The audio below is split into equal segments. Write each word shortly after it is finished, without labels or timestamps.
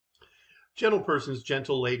Gentle persons,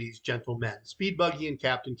 gentle ladies, gentlemen, Speed Buggy and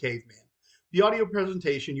Captain Caveman. The audio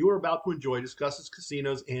presentation you are about to enjoy discusses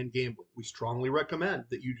casinos and gambling. We strongly recommend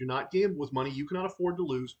that you do not gamble with money you cannot afford to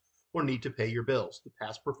lose or need to pay your bills. The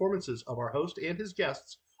past performances of our host and his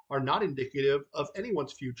guests are not indicative of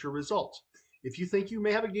anyone's future results. If you think you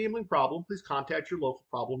may have a gambling problem, please contact your local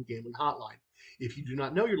problem gambling hotline. If you do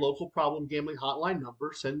not know your local problem gambling hotline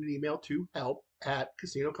number, send an email to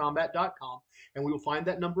help@casinocombat.com and we will find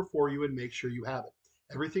that number for you and make sure you have it.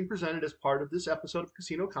 Everything presented as part of this episode of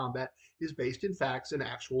Casino Combat is based in facts and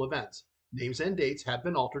actual events. Names and dates have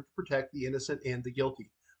been altered to protect the innocent and the guilty.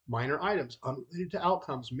 Minor items unrelated to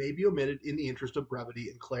outcomes may be omitted in the interest of brevity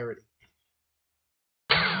and clarity.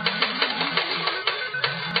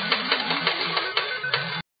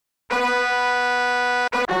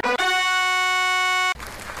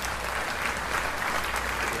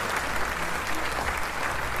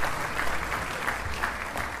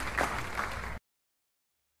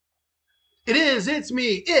 It's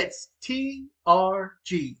me, it's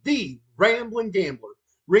TRG, the Rambling Gambler,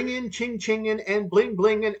 ringing, ching-chinging, and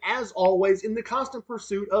bling-blinging, as always, in the constant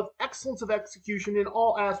pursuit of excellence of execution in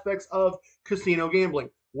all aspects of casino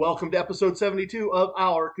gambling. Welcome to episode 72 of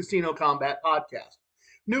our Casino Combat podcast.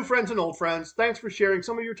 New friends and old friends, thanks for sharing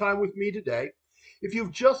some of your time with me today. If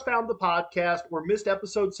you've just found the podcast or missed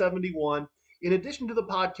episode 71, in addition to the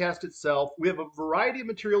podcast itself, we have a variety of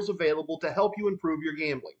materials available to help you improve your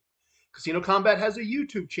gambling. Casino Combat has a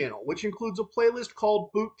YouTube channel, which includes a playlist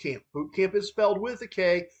called Boot Camp. Boot Camp is spelled with a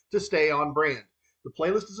K to stay on brand. The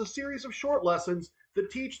playlist is a series of short lessons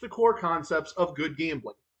that teach the core concepts of good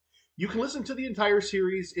gambling. You can listen to the entire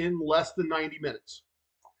series in less than 90 minutes.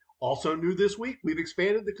 Also new this week, we've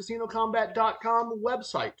expanded the CasinoCombat.com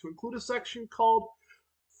website to include a section called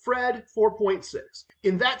Fred 4.6.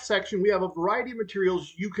 In that section, we have a variety of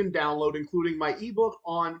materials you can download, including my ebook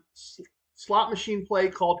on slot machine play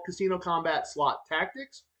called Casino Combat Slot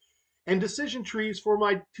Tactics, and decision trees for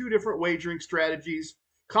my two different wagering strategies,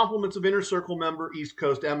 compliments of Inner Circle member East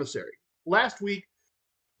Coast Emissary. Last week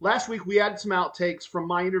we added some outtakes from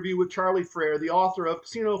my interview with Charlie Frere, the author of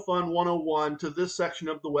Casino Fun 101, to this section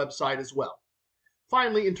of the website as well.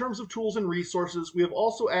 Finally, in terms of tools and resources, we have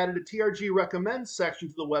also added a TRG Recommends section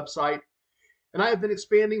to the website, and I have been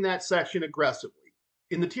expanding that section aggressively.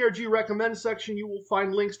 In the TRG Recommends section, you will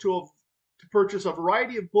find links to purchase a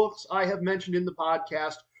variety of books I have mentioned in the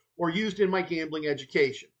podcast or used in my gambling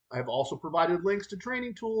education. I have also provided links to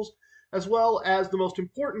training tools, as well as the most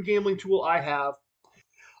important gambling tool I have,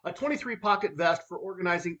 a 23-pocket vest for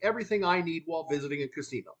organizing everything I need while visiting a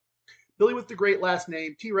casino. Billy with the great last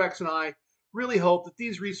name, T-Rex, and I really hope that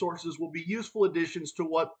these resources will be useful additions to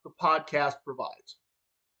what the podcast provides.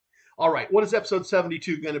 All right, what is episode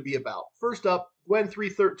 72 going to be about? First up, Gwen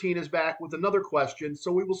 313 is back with another question,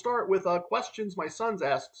 so we will start with Questions My Sons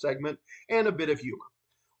Ask segment and a bit of humor.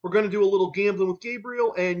 We're going to do a little gambling with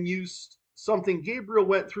Gabriel and use something Gabriel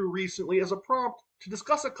went through recently as a prompt to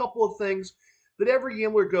discuss a couple of things that every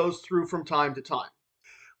gambler goes through from time to time.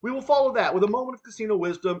 We will follow that with a moment of casino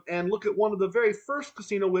wisdom and look at one of the very first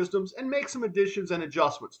casino wisdoms and make some additions and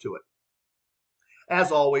adjustments to it.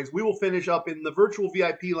 As always, we will finish up in the virtual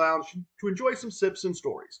VIP lounge to enjoy some sips and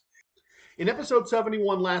stories. In episode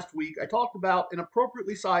 71 last week, I talked about an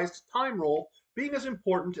appropriately sized time roll being as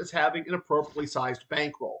important as having an appropriately sized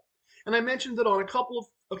bankroll. And I mentioned that on a couple of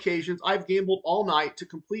occasions, I've gambled all night to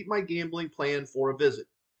complete my gambling plan for a visit.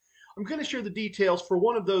 I'm going to share the details for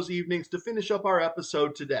one of those evenings to finish up our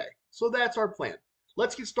episode today. So that's our plan.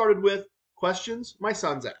 Let's get started with Questions My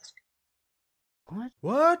Sons Ask.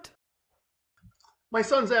 What? My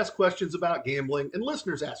sons ask questions about gambling, and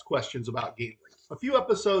listeners ask questions about gambling. A few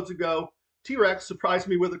episodes ago, T-Rex surprised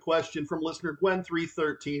me with a question from listener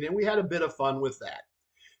Gwen313, and we had a bit of fun with that.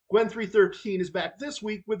 Gwen313 is back this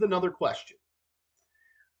week with another question.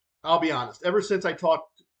 I'll be honest, ever since I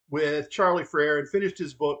talked with Charlie Frere and finished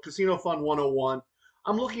his book, Casino Fun 101,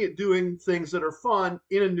 I'm looking at doing things that are fun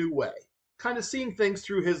in a new way, kind of seeing things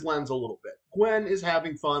through his lens a little bit. Gwen is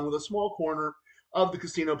having fun with a small corner of the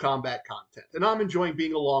Casino Combat content, and I'm enjoying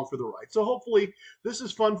being along for the ride. So hopefully this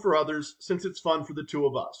is fun for others, since it's fun for the two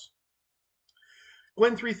of us.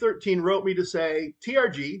 Gwen313 wrote me to say,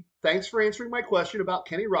 TRG, thanks for answering my question about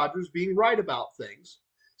Kenny Rogers being right about things.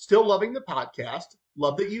 Still loving the podcast.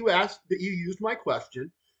 Love that you used my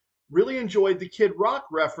question. Really enjoyed the Kid Rock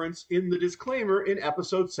reference in the disclaimer in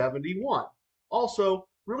episode 71. Also,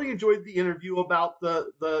 really enjoyed the interview about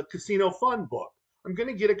the Casino Fun book. I'm going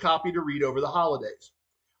to get a copy to read over the holidays.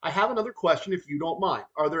 I have another question if you don't mind.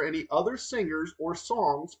 Are there any other singers or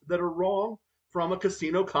songs that are wrong from a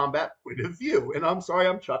Casino Combat point of view? And I'm sorry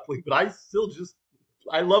I'm chuckling, but I still just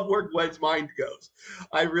I love where Gwen's mind goes.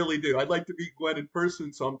 I really do. I'd like to meet Gwen in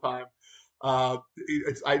person sometime. I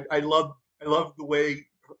love the way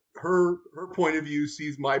her point of view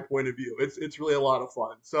sees my point of view. It's really a lot of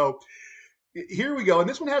fun. So here we go. And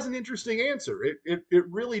this one has an interesting answer. It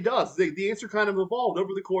really does. The answer kind of evolved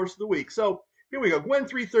over the course of the week. So here we go. Gwen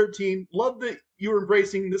 313. Love that you're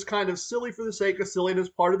embracing this kind of silly for the sake of silliness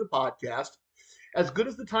part of the podcast. As good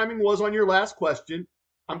as the timing was on your last question,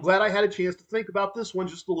 I'm glad I had a chance to think about this one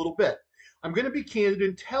just a little bit. I'm going to be candid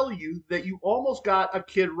and tell you that you almost got a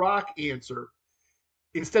Kid Rock answer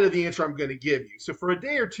instead of the answer I'm going to give you. So for a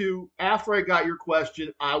day or two after I got your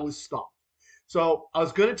question, I was stumped. So I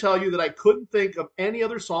was going to tell you that I couldn't think of any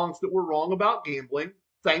other songs that were wrong about gambling.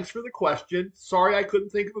 Thanks for the question. Sorry I couldn't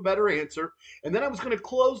think of a better answer. And then I was going to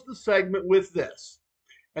close the segment with this.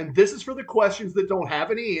 And this is for the questions that don't have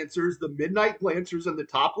any answers, the midnight glancers and the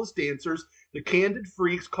topless dancers, the candid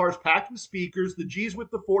freaks, cars packed with speakers, the G's with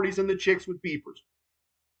the 40s, and the chicks with beepers.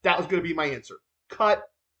 That was going to be my answer. Cut,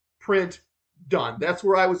 print, done. That's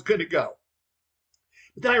where I was going to go.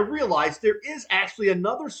 But then I realized there is actually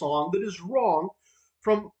another song that is wrong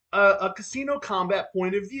from a casino combat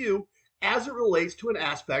point of view as it relates to an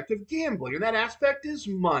aspect of gambling. And that aspect is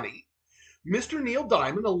money. Mr. Neil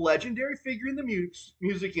Diamond, a legendary figure in the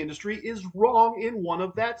music industry, is wrong in one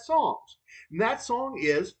of that songs. And that song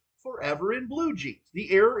is Forever in Blue Jeans.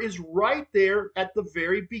 The error is right there at the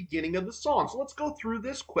very beginning of the song. So let's go through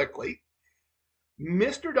this quickly.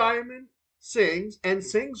 Mr. Diamond sings and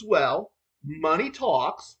sings well. Money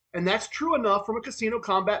talks, and that's true enough from a casino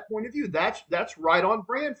combat point of view. That's right on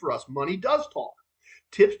brand for us. Money does talk.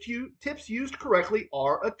 Tips used correctly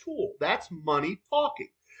are a tool. That's money talking.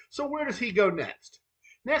 So where does he go next?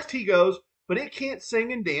 Next he goes, but it can't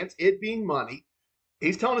sing and dance, it being money.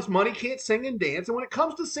 He's telling us money can't sing and dance. And when it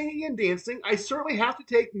comes to singing and dancing, I certainly have to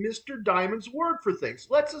take Mr. Diamond's word for things.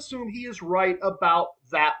 Let's assume he is right about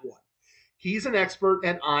that one. He's an expert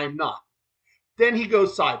and I'm not. Then he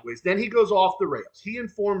goes sideways. Then he goes off the rails. He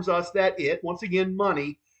informs us that once again,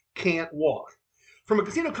 money can't walk. From a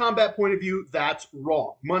casino combat point of view, that's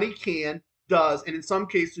wrong. Money can, does, and in some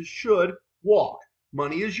cases should walk.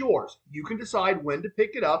 Money is yours. You can decide when to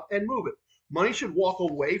pick it up and move it. Money should walk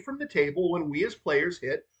away from the table when we as players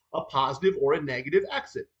hit a positive or a negative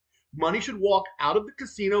exit. Money should walk out of the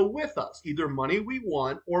casino with us, either money we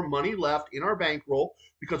won or money left in our bankroll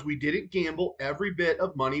because we didn't gamble every bit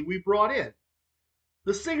of money we brought in.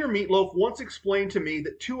 The singer Meatloaf once explained to me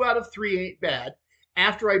that 2 out of 3 ain't bad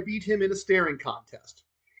after I beat him in a staring contest.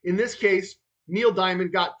 In this case, Neil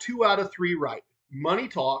Diamond got 2 out of 3 right. Money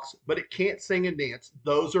talks, but it can't sing and dance.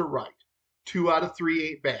 Those are right. 2 out of 3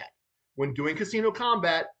 ain't bad. When doing casino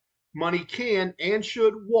combat, money can and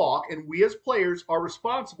should walk, and we as players are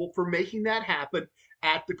responsible for making that happen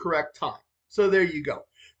at the correct time. So there you go.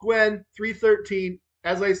 Gwen, 313,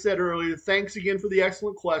 as I said earlier, thanks again for the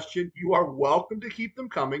excellent question. You are welcome to keep them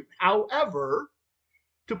coming. However,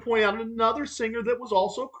 to point out another singer that was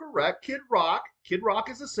also correct, Kid Rock. Kid Rock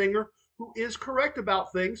is a singer who is correct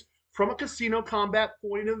about things from a casino combat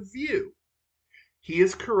point of view. He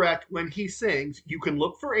is correct when he sings, you can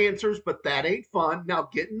look for answers, but that ain't fun. Now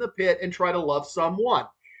get in the pit and try to love someone.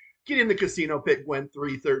 Get in the casino pit, Gwen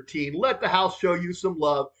 313. Let the house show you some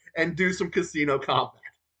love and do some casino combat.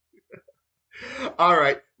 All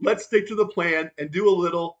right, let's stick to the plan and do a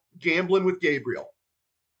little gambling with Gabriel.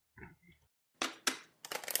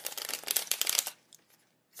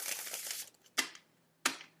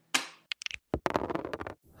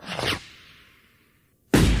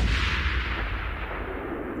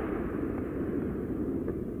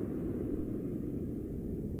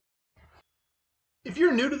 If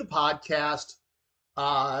you're new to the podcast,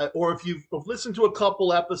 or if you've listened to a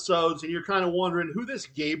couple episodes and you're kind of wondering who this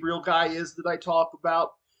Gabriel guy is that I talk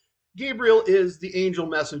about, Gabriel is the angel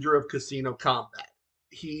messenger of casino combat.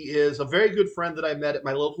 He is a very good friend that I met at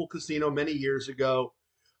my local casino many years ago.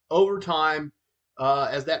 Over time,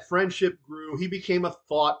 as that friendship grew, he became a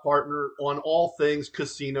thought partner on all things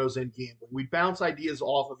casinos and gambling. We bounce ideas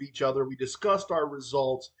off of each other. We discussed our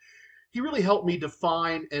results. He really helped me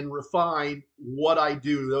define and refine what I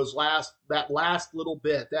do. That last little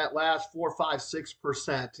bit, that last 4, 5,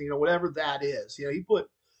 6%, whatever that is.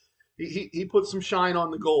 He put some shine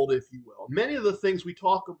on the gold, if you will. Many of the things we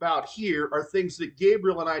talk about here are things that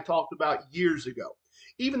Gabriel and I talked about years ago.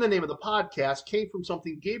 Even the name of the podcast came from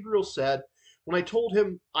something Gabriel said when I told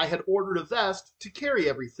him I had ordered a vest to carry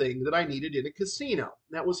everything that I needed in a casino.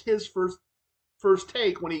 That was his first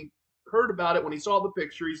take when he heard about it. When he saw the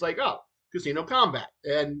picture, he's like, oh, casino combat.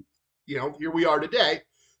 And, here we are today,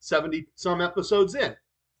 70 some episodes in.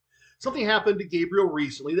 Something happened to Gabriel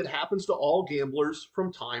recently that happens to all gamblers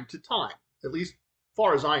from time to time, at least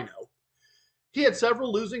far as I know. He had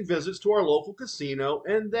several losing visits to our local casino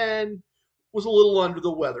and then was a little under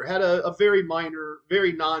the weather. Had a very minor,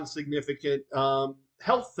 very non significant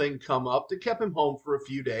health thing come up that kept him home for a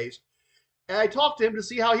few days. And I talked to him to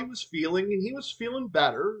see how he was feeling, and he was feeling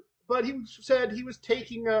better, but he said he was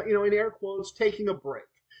taking in air quotes, taking a break.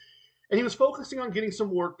 And he was focusing on getting some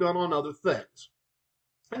work done on other things.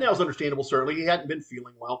 And that was understandable, certainly. He hadn't been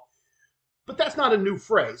feeling well. But that's not a new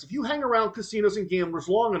phrase. If you hang around casinos and gamblers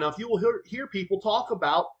long enough, you will hear people talk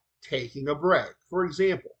about taking a break. For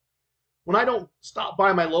example, when I don't stop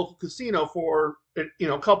by my local casino for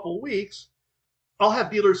a couple of weeks, I'll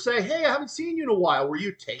have dealers say, "Hey, I haven't seen you in a while. Were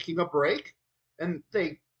you taking a break?" And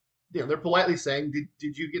they're politely saying,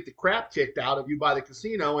 "Did you get the crap kicked out of you by the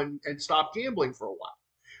casino and stop gambling for a while?"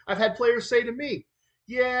 I've had players say to me,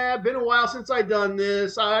 "Yeah, been a while since I done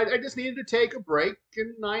this. I just needed to take a break,"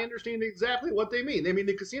 and I understand exactly what they mean. They mean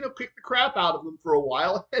the casino kicked the crap out of them for a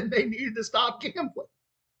while, and they needed to stop gambling.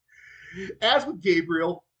 As with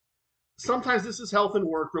Gabriel, sometimes this is health and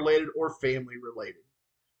work related or family related.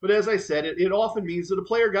 But as I said, it often means that a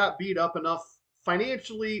player got beat up enough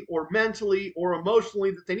financially or mentally or emotionally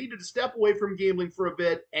that they needed to step away from gambling for a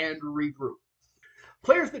bit and regroup.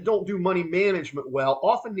 Players that don't do money management well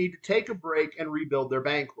often need to take a break and rebuild their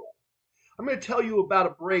bankroll. I'm going to tell you about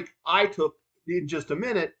a break I took in just a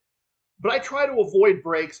minute, but I try to avoid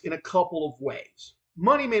breaks in a couple of ways.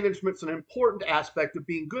 Money management is an important aspect of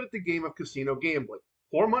being good at the game of casino gambling.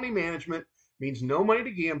 Poor money management means no money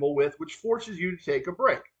to gamble with, which forces you to take a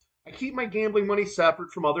break. I keep my gambling money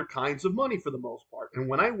separate from other kinds of money for the most part, and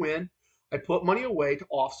when I win, I put money away to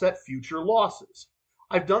offset future losses.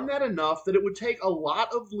 I've done that enough that it would take a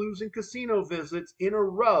lot of losing casino visits in a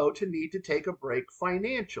row to need to take a break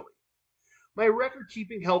financially. My record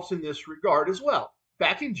keeping helps in this regard as well.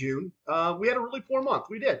 Back in June, we had a really poor month.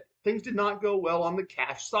 We did. Things did not go well on the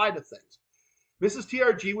cash side of things. Mrs.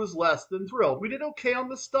 TRG was less than thrilled. We did okay on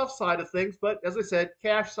the stuff side of things, but as I said,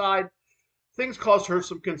 cash side, things caused her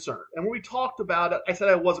some concern. And when we talked about it, I said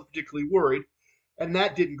I wasn't particularly worried, and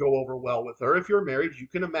that didn't go over well with her. If you're married, you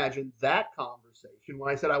can imagine that conversation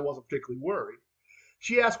when I said I wasn't particularly worried.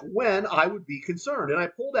 She asked when I would be concerned, and I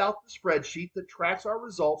pulled out the spreadsheet that tracks our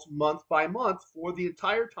results month by month for the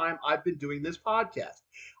entire time I've been doing this podcast.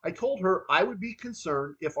 I told her I would be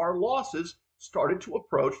concerned if our losses started to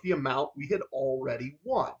approach the amount we had already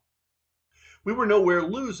won. We were nowhere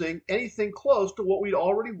losing anything close to what we'd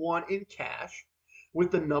already won in cash.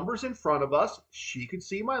 With the numbers in front of us, she could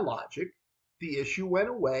see my logic. The issue went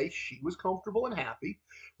away. She was comfortable and happy.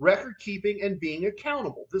 Record keeping and being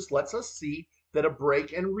accountable. This lets us see that a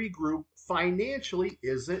break and regroup financially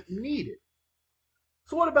isn't needed.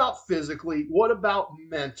 So what about physically? What about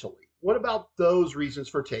mentally? What about those reasons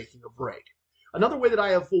for taking a break? Another way that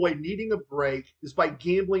I avoid needing a break is by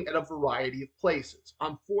gambling at a variety of places.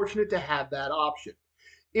 I'm fortunate to have that option.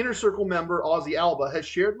 Inner Circle member Ozzy Alba has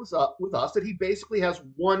shared with us that he basically has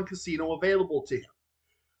one casino available to him.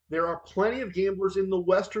 There are plenty of gamblers in the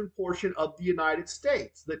western portion of the United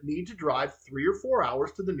States that need to drive 3 or 4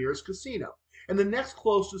 hours to the nearest casino, and the next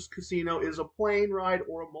closest casino is a plane ride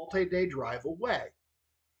or a multi-day drive away.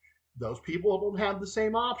 Those people don't have the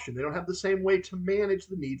same option. They don't have the same way to manage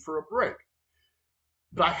the need for a break.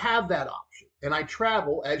 But I have that option, and I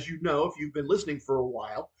travel, as you know, if you've been listening for a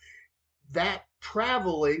while. That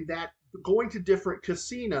traveling, that going to different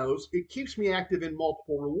casinos, it keeps me active in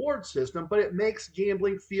multiple reward system, but it makes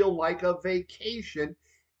gambling feel like a vacation,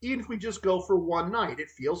 even if we just go for one night. It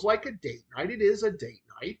feels like a date night. It is a date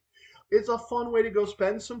night. It's a fun way to go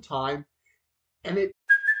spend some time, and it.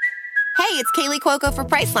 Hey, it's Kaylee Cuoco for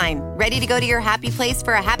Priceline. Ready to go to your happy place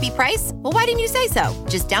for a happy price? Well, why didn't you say so?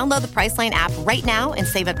 Just download the Priceline app right now and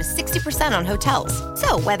save up to 60% on hotels.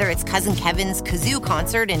 So whether it's Cousin Kevin's Kazoo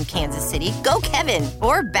concert in Kansas City, go Kevin,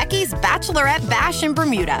 or Becky's Bachelorette Bash in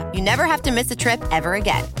Bermuda, you never have to miss a trip ever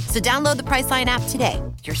again. So download the Priceline app today.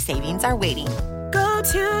 Your savings are waiting. Go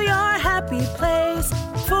to your happy place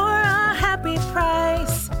for a happy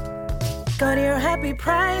price. Go to your happy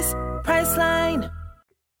price, Priceline.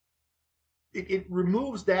 It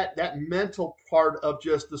removes that mental part of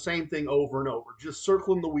just the same thing over and over, just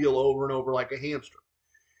circling the wheel over and over like a hamster.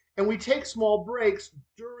 And we take small breaks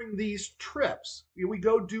during these trips. We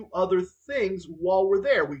go do other things while we're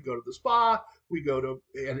there. We go to the spa, we go to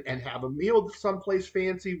and have a meal someplace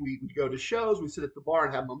fancy, we go to shows, we sit at the bar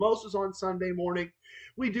and have mimosas on Sunday morning.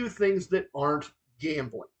 We do things that aren't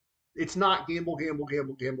gambling. It's not gamble.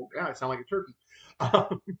 I sound like a turkey.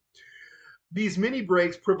 These mini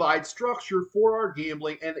breaks provide structure for our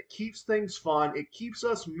gambling and it keeps things fun. It keeps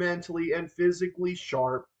us mentally and physically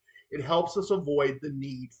sharp. It helps us avoid the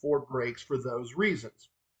need for breaks for those reasons.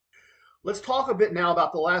 Let's talk a bit now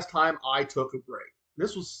about the last time I took a break.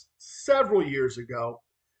 This was several years ago.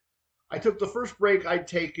 I took the first break I'd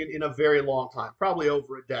taken in a very long time, probably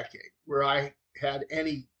over a decade, where I had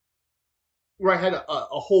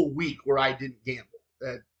a whole week where I didn't gamble.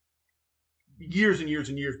 Years and years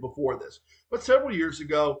and years before this. But several years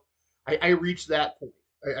ago, I reached that point.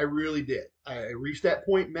 I really did. I reached that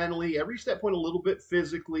point mentally. I reached that point a little bit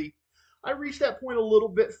physically. I reached that point a little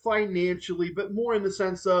bit financially, but more in the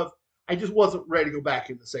sense of I just wasn't ready to go back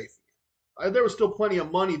in the safe again. There was still plenty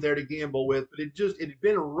of money there to gamble with, but it had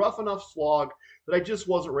been a rough enough slog that I just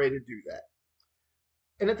wasn't ready to do that.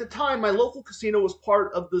 And at the time, my local casino was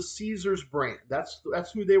part of the Caesars brand. That's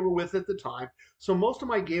who they were with at the time. So most of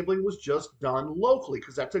my gambling was just done locally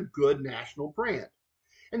because that's a good national brand.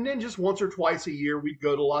 And then just once or twice a year, we'd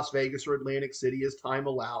go to Las Vegas or Atlantic City as time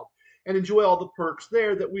allowed and enjoy all the perks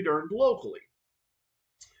there that we'd earned locally.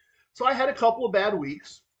 So I had a couple of bad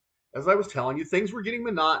weeks. As I was telling you, things were getting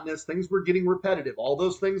monotonous, things were getting repetitive, all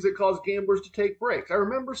those things that cause gamblers to take breaks. I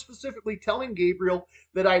remember specifically telling Gabriel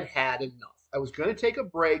that I'd had enough. I was going to take a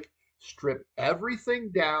break, strip everything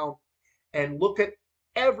down, and look at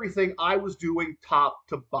everything I was doing top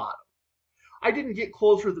to bottom. I didn't get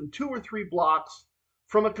closer than 2 or 3 blocks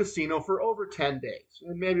from a casino for over 10 days,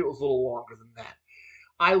 and maybe it was a little longer than that.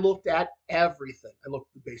 I looked at everything. I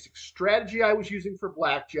looked at the basic strategy I was using for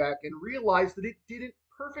blackjack and realized that it didn't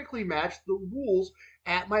perfectly match the rules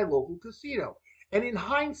at my local casino. And in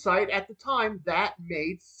hindsight, at the time, that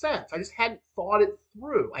made sense. I just hadn't thought it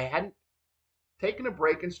through. I hadn't taken a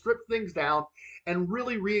break and stripped things down and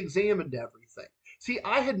really re-examined everything. See,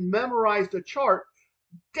 I had memorized a chart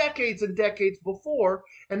decades and decades before,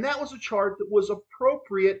 and that was a chart that was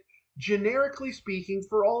appropriate, generically speaking,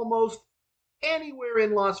 for almost anywhere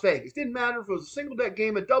in Las Vegas. Didn't matter if it was a single deck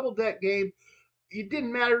game, a double deck game. It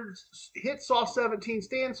didn't matter, hit soft 17,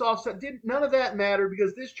 stand soft 17, none of that mattered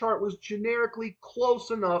because this chart was generically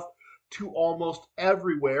close enough to almost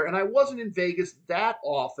everywhere. And I wasn't in Vegas that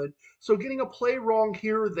often, so getting a play wrong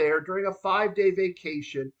here or there during a 5-day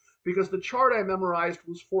vacation, because the chart I memorized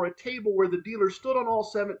was for a table where the dealer stood on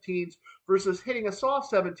all 17s versus hitting a soft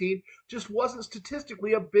 17, just wasn't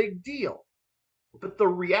statistically a big deal. But the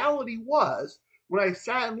reality was, when I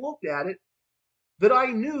sat and looked at it, that I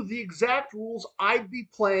knew the exact rules I'd be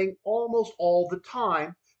playing almost all the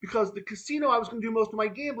time because the casino I was going to do most of my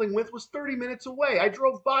gambling with was 30 minutes away. I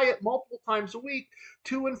drove by it multiple times a week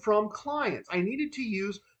to and from clients. I needed to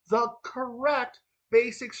use the correct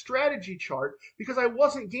basic strategy chart because I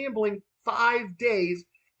wasn't gambling 5 days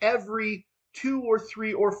every 2 or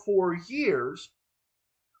 3 or 4 years.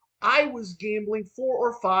 I was gambling 4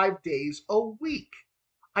 or 5 days a week.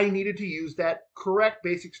 I needed to use that correct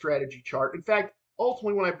basic strategy chart. In fact,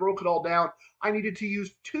 ultimately, when I broke it all down, I needed to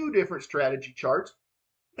use 2 different strategy charts.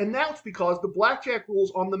 And that's because the blackjack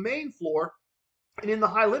rules on the main floor and in the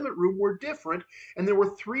high limit room were different. And there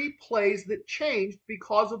were 3 plays that changed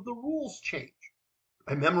because of the rules change.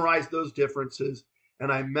 I memorized those differences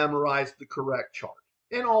and I memorized the correct chart.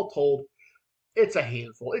 And all told, it's a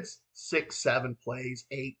handful. It's 6, 7 plays,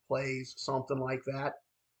 8 plays, something like that.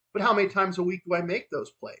 But how many times a week do I make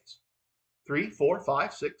those plays? 3, 4,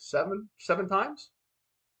 5, 6, 7 times?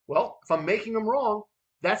 Well, if I'm making them wrong,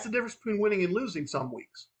 that's the difference between winning and losing some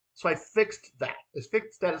weeks. So I fixed that. I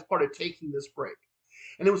fixed that as part of taking this break.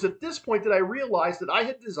 And it was at this point that I realized that I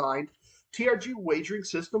had designed TRG Wagering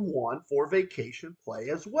System 1 for vacation play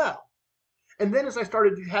as well. And then as I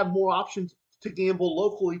started to have more options to gamble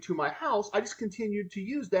locally to my house, I just continued to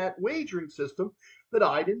use that wagering system that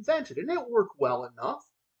I'd invented. And it worked well enough.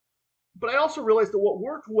 But I also realized that what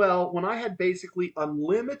worked well when I had basically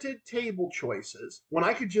unlimited table choices, when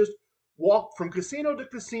I could just walk from casino to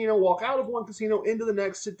casino, walk out of one casino into the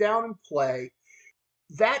next, sit down and play,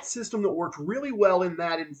 that system that worked really well in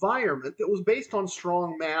that environment that was based on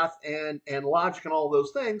strong math and logic and all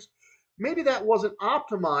those things, maybe that wasn't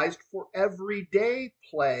optimized for everyday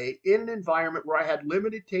play in an environment where I had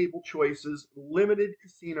limited table choices, limited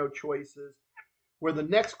casino choices, where the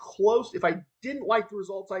next close, if I didn't like the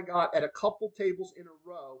results I got at a couple tables in a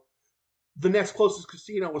row, the next closest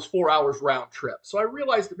casino was 4 hours round trip. So I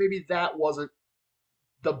realized that maybe that wasn't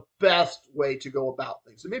the best way to go about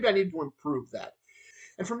things. So maybe I needed to improve that.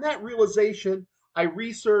 And from that realization, I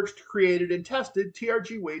researched, created, and tested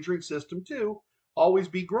TRG Wagering System 2, Always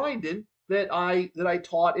Be Grindin', that I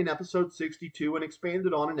taught in episode 62 and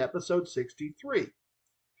expanded on in episode 63.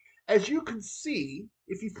 As you can see,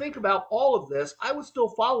 if you think about all of this, I was still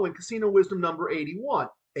following casino wisdom number 81,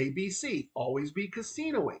 ABC, always be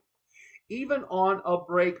casinoing. Even on a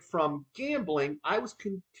break from gambling, I was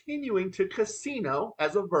continuing to casino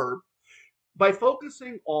as a verb by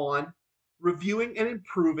focusing on reviewing and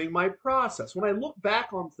improving my process. When I look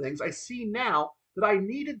back on things, I see now that I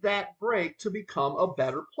needed that break to become a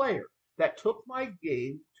better player. That took my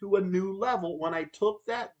game to a new level when I took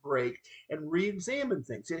that break and re-examined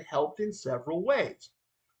things. It helped in several ways.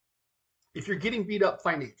 If you're getting beat up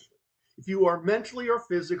financially, if you are mentally or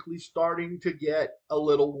physically starting to get a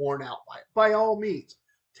little worn out by it, by all means,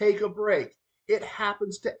 take a break. It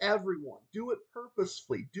happens to everyone. Do it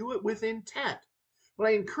purposefully, do it with intent. But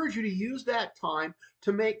I encourage you to use that time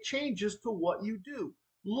to make changes to what you do.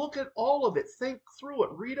 Look at all of it, think through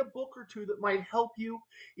it, read a book or two that might help you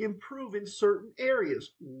improve in certain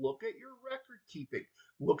areas. Look at your record keeping.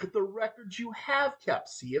 Look at the records you have kept.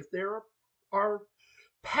 See if there are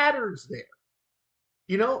patterns there.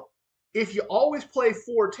 You know, if you always play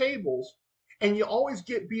 4 tables and you always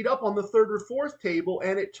get beat up on the 3rd or 4th table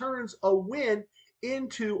and it turns a win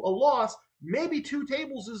into a loss, maybe 2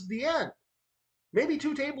 tables is the end. Maybe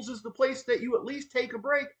 2 tables is the place that you at least take a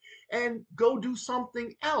break and go do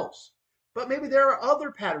something else. But maybe there are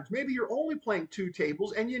other patterns. Maybe you're only playing 2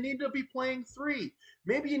 tables and you need to be playing 3.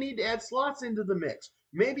 Maybe you need to add slots into the mix.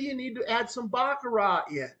 Maybe you need to add some baccarat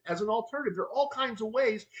in as an alternative. There are all kinds of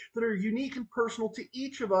ways that are unique and personal to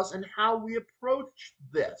each of us and how we approach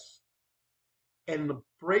this. And the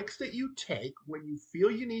breaks that you take when you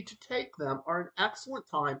feel you need to take them are an excellent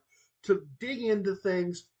time to dig into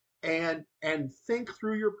things and think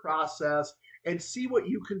through your process and see what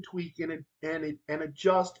you can tweak and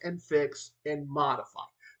adjust and fix and modify.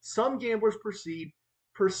 Some gamblers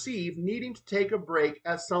perceive needing to take a break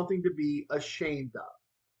as something to be ashamed of.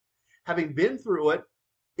 Having been through it,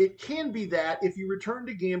 it can be that if you return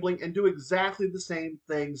to gambling and do exactly the same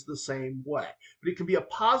things the same way. But it can be a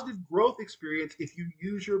positive growth experience if you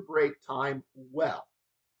use your break time well.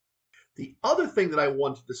 The other thing that I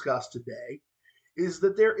want to discuss today is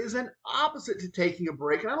that there is an opposite to taking a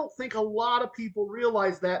break. And I don't think a lot of people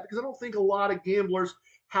realize that because I don't think a lot of gamblers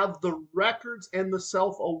have the records and the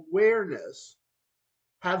self-awareness,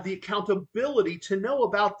 have the accountability to know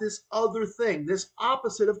about this other thing, this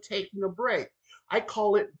opposite of taking a break. I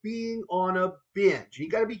call it being on a binge. You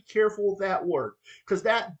got to be careful with that word because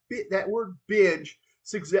that word binge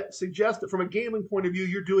suggests that from a gambling point of view,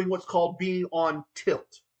 you're doing what's called being on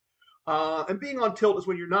tilt. And being on tilt is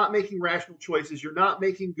when you're not making rational choices, you're not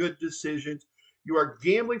making good decisions, you are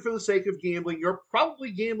gambling for the sake of gambling, you're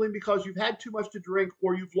probably gambling because you've had too much to drink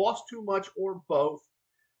or you've lost too much or both.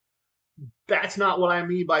 That's not what I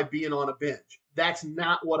mean by being on a binge. That's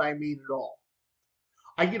not what I mean at all.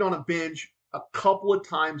 I get on a binge a couple of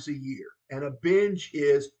times a year, and a binge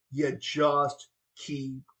is you just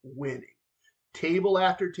keep winning. Table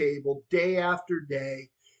after table, day after day.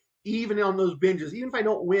 Even on those binges, even if I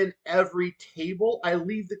don't win every table, I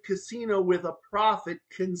leave the casino with a profit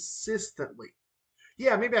consistently.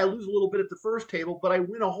 Yeah, maybe I lose a little bit at the first table, but I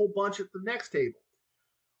win a whole bunch at the next table.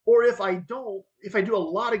 Or if I do a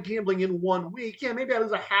lot of gambling in 1 week, yeah, maybe I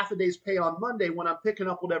lose a half a day's pay on Monday when I'm picking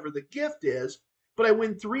up whatever the gift is, but I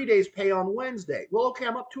win 3 days pay on Wednesday. Well, okay,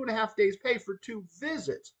 I'm up 2.5 days pay for 2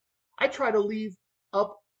 visits. I try to leave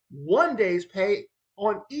up 1 day's pay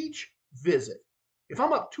on each visit. If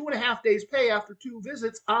I'm up 2.5 days pay after 2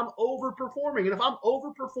 visits, I'm overperforming. And if I'm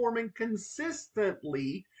overperforming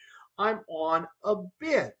consistently, I'm on a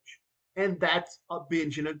binge. And that's a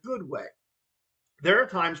binge in a good way. There are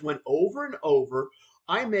times when over and over,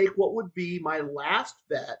 I make what would be my last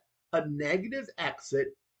bet, a negative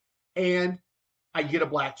exit, and I get a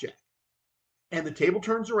blackjack. And the table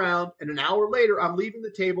turns around, and an hour later, I'm leaving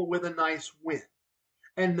the table with a nice win.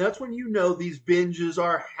 And that's when you know these binges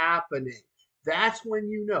are happening. That's when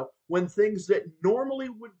you know, when things that normally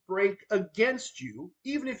would break against you,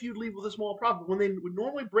 even if you'd leave with a small profit, when they would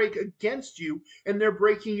normally break against you and they're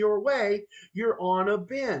breaking your way, you're on a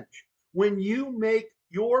binge. When you make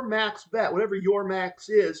your max bet, whatever your max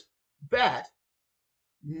is, bet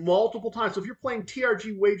multiple times. So if you're playing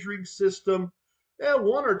TRG wagering system, 1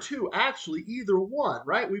 or 2, actually, either one,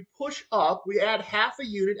 right? We push up, we add half a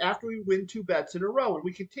unit after we win 2 bets in a row, and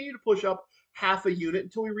we continue to push up half a unit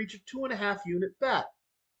until we reach a 2.5 unit bet.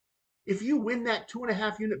 If you win that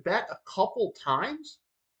 2.5 unit bet a couple times,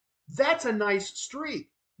 that's a nice streak.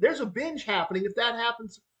 There's a binge happening if that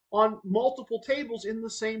happens on multiple tables in the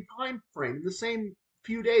same time frame, in the same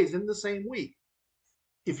few days, in the same week.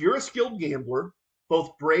 If you're a skilled gambler,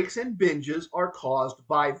 both breaks and binges are caused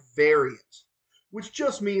by variance, which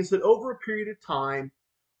just means that over a period of time,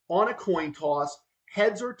 on a coin toss,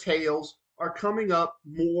 heads or tails are coming up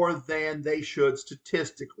more than they should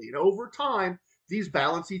statistically. And over time, these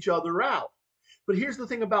balance each other out. But here's the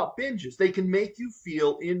thing about binges. They can make you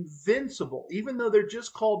feel invincible, even though they're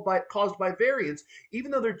just caused by variance, even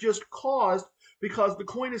though they're just caused because the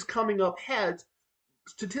coin is coming up heads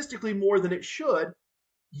statistically more than it should.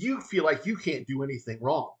 You feel like you can't do anything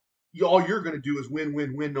wrong. All you're going to do is win,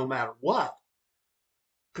 win, win no matter what.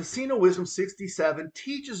 Casino Wisdom 67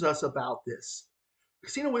 teaches us about this.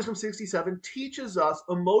 Casino Wisdom 67 teaches us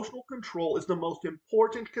emotional control is the most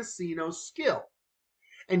important casino skill.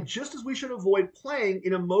 And just as we should avoid playing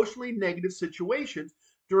in emotionally negative situations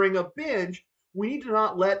during a binge, we need to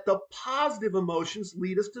not let the positive emotions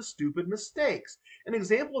lead us to stupid mistakes. An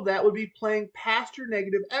example of that would be playing past your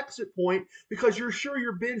negative exit point because you're sure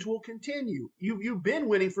your binge will continue. You've been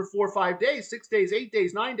winning for 4 or 5 days, 6 days, 8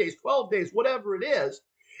 days, 9 days, 12 days, whatever it is,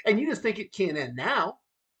 and you just think it can't end now.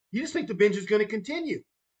 You just think the binge is going to continue.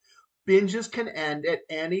 Binges can end at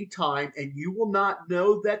any time, and you will not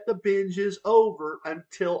know that the binge is over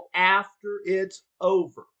until after it's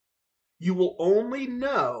over. You will only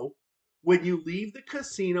know when you leave the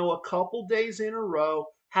casino a couple days in a row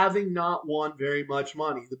having not won very much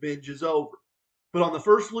money. The binge is over. But on the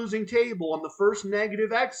first losing table, on the first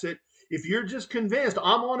negative exit, if you're just convinced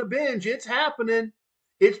I'm on a binge, it's happening,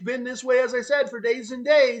 it's been this way, as I said, for days and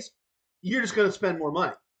days, you're just going to spend more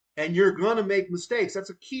money. And you're going to make mistakes. That's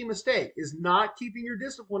a key mistake, is not keeping your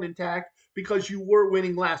discipline intact because you were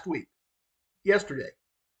winning last week, yesterday.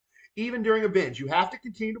 Even during a binge, you have to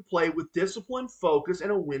continue to play with discipline, focus,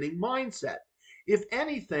 and a winning mindset. If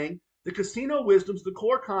anything, the casino wisdoms, the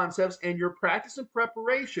core concepts, and your practice and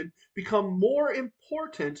preparation become more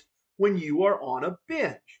important when you are on a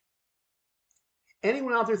binge.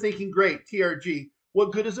 Anyone out there thinking, great, TRG,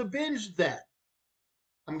 what good is a binge then?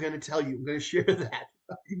 I'm going to tell you, I'm going to share that.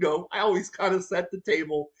 You know, I always kind of set the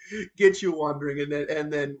table, get you wondering,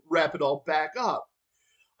 and then wrap it all back up.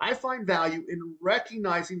 I find value in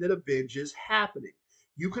recognizing that a binge is happening.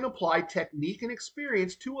 You can apply technique and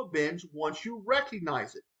experience to a binge once you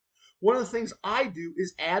recognize it. One of the things I do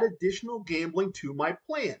is add additional gambling to my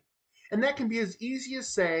plan. And that can be as easy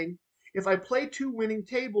as saying, if I play 2 winning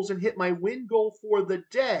tables and hit my win goal for the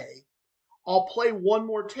day, I'll play 1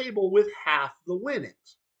 more table with half the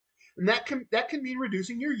winnings. And that can mean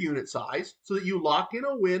reducing your unit size so that you lock in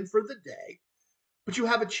a win for the day, but you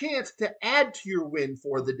have a chance to add to your win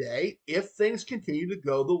for the day if things continue to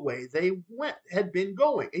go the way they had been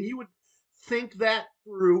going. And you would think that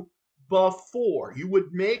through before. You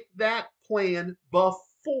would make that plan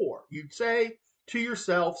before. You'd say to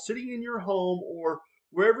yourself, sitting in your home or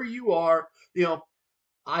wherever you are, you know,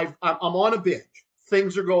 I'm on a binge.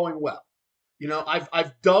 Things are going well. You know,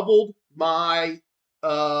 I've doubled my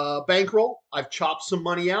bankroll. I've chopped some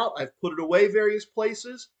money out. I've put it away various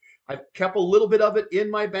places. I've kept a little bit of it in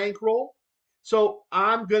my bankroll. So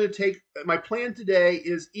I'm going to take, my plan today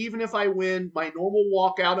is even if I win my normal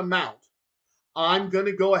walkout amount, I'm going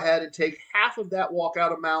to go ahead and take half of that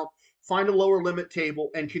walkout amount, find a lower limit table,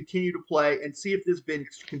 and continue to play and see if this binge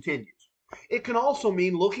continues. It can also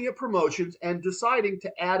mean looking at promotions and deciding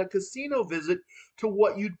to add a casino visit to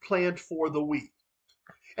what you'd planned for the week.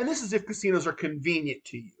 And this is if casinos are convenient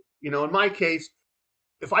to you. You know, in my case,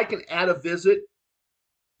 if I can add a visit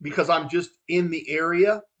because I'm just in the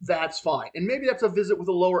area, that's fine. And maybe that's a visit with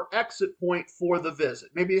a lower exit point for the visit.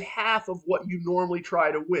 Maybe half of what you normally try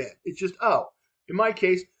to win. It's just, in my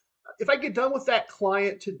case, if I get done with that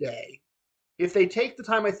client today, if they take the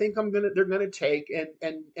time I think they're gonna take,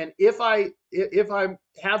 and if I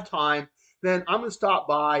have time, then I'm gonna stop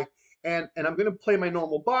by and I'm gonna play my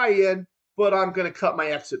normal buy-in, but I'm going to cut my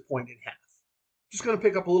exit point in half. Just going to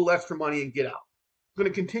pick up a little extra money and get out. I'm going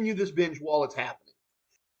to continue this binge while it's happening.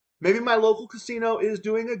 Maybe my local casino is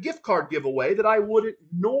doing a gift card giveaway that I wouldn't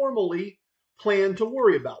normally plan to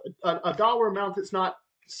worry about. A dollar amount that's not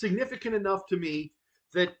significant enough to me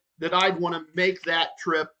that I'd want to make that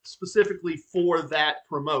trip specifically for that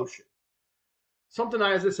promotion. Something,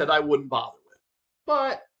 as I said, I wouldn't bother with.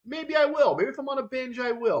 But maybe I will. Maybe if I'm on a binge,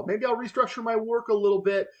 I will. Maybe I'll restructure my work a little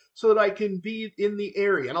bit so that I can be in the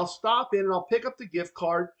area. And I'll stop in and I'll pick up the gift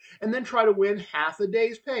card and then try to win half a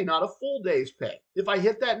day's pay, not a full day's pay. If I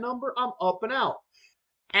hit that number, I'm up and out,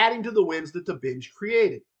 adding to the wins that the binge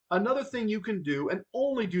created. Another thing you can do, and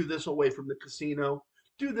only do this away from the casino,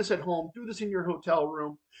 do this at home, do this in your hotel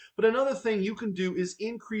room, but another thing you can do is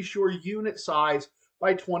increase your unit size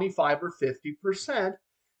by 25 or 50%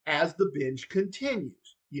 as the binge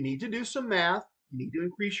continues. You need to do some math. You need to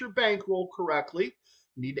increase your bankroll correctly.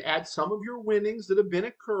 You need to add some of your winnings that have been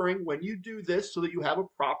occurring when you do this so that you have a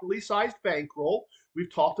properly sized bankroll.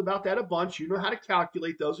 We've talked about that a bunch. You know how to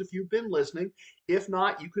calculate those if you've been listening. If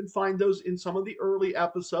not, you can find those in some of the early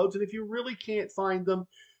episodes. And if you really can't find them,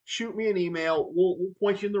 shoot me an email. We'll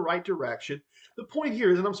point you in the right direction. The point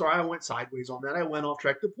here is, and I'm sorry, I went sideways on that. I went off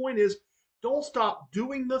track. The point is, don't stop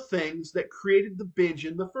doing the things that created the binge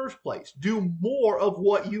in the first place. Do more of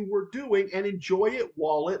what you were doing and enjoy it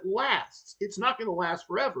while it lasts. It's not going to last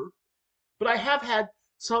forever, but I have had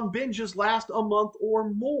some binges last a month or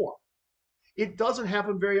more. It doesn't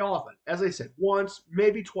happen very often. As I said, once,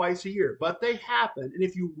 maybe twice a year, but they happen. And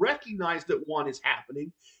if you recognize that one is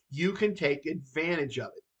happening, you can take advantage of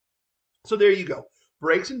it. So there you go.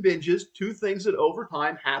 Breaks and binges, two things that over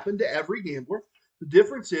time happen to every gambler. The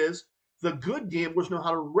difference is the good gamblers know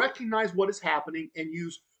how to recognize what is happening and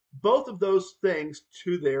use both of those things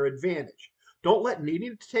to their advantage. Don't let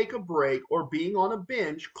needing to take a break or being on a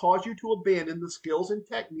binge cause you to abandon the skills and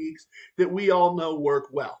techniques that we all know work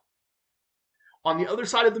well. On the other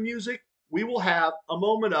side of the music, we will have a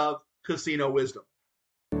moment of casino wisdom.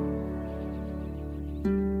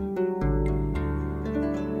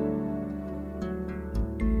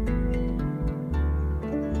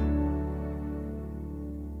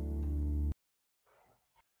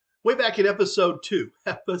 Way back in episode 2.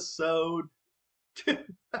 That's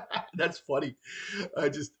funny.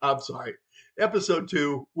 I'm sorry. Episode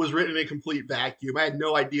 2 was written in a complete vacuum. I had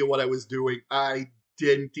no idea what I was doing. I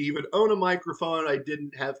didn't even own a microphone. I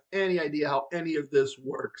didn't have any idea how any of this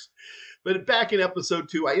works. But back in episode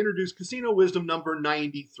 2, I introduced Casino Wisdom number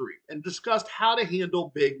 93 and discussed how to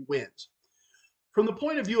handle big wins. From the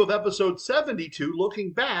point of view of episode 72,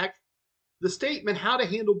 looking back, the statement, how to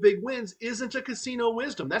handle big wins, isn't a casino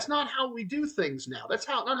wisdom. That's not how we do things now. That's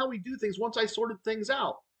not how we do things once I sorted things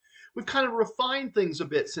out. We've kind of refined things a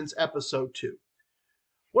bit since episode 2.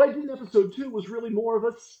 What I did in episode 2 was really more of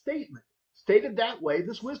a statement. Stated that way,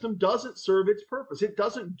 this wisdom doesn't serve its purpose. It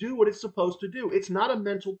doesn't do what it's supposed to do. It's not a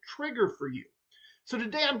mental trigger for you. So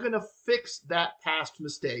today I'm going to fix that past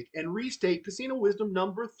mistake and restate Casino Wisdom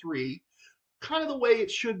number 3 kind of the way it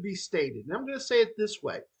should be stated. And I'm going to say it this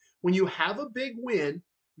way. When you have a big win,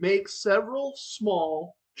 make several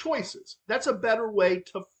small choices. That's a better way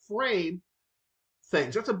to frame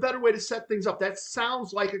things. That's a better way to set things up. That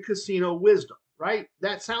sounds like a casino wisdom, right?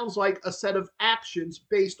 That sounds like a set of actions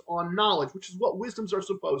based on knowledge, which is what wisdoms are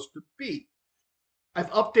supposed to be.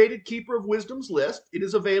 I've updated Keeper of Wisdom's list. It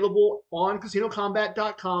is available on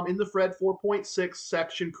CasinoCombat.com in the Fred 4.6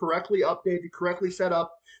 section, correctly updated, correctly set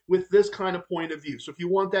up with this kind of point of view. So if you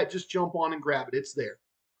want that, just jump on and grab it. It's there.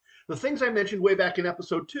 The things I mentioned way back in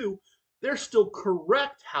episode 2, they're still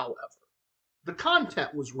correct, however. The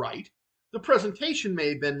content was right. The presentation may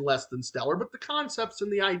have been less than stellar, but the concepts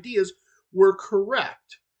and the ideas were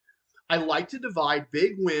correct. I like to divide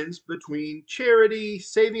big wins between charity,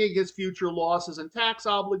 saving against future losses and tax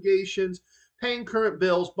obligations, paying current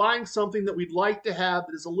bills, buying something that we'd like to have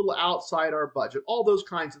that is a little outside our budget, all those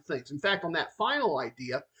kinds of things. In fact, on that final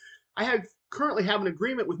idea, I currently have an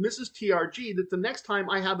agreement with Mrs. TRG that the next time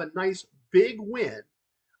I have a nice big win,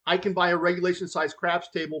 I can buy a regulation-sized craps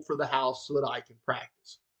table for the house so that I can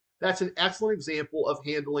practice. That's an excellent example of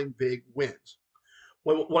handling big wins.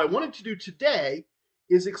 What I wanted to do today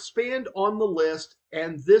is expand on the list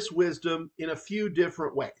and this wisdom in a few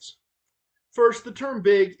different ways. First, the term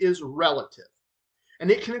big is relative, and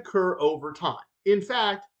it can occur over time. In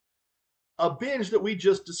fact, a binge that we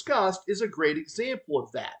just discussed is a great example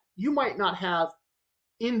of that. You might not have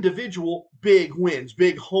individual big wins,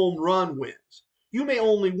 big home run wins. You may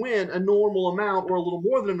only win a normal amount or a little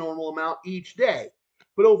more than a normal amount each day.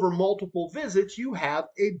 But over multiple visits, you have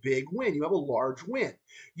a big win. You have a large win.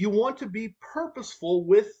 You want to be purposeful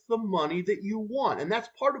with the money that you want. And that's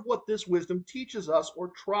part of what this wisdom teaches us or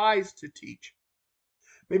tries to teach.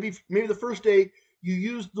 Maybe the first day you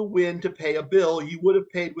used the win to pay a bill you would have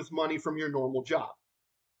paid with money from your normal job.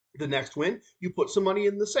 The next win, you put some money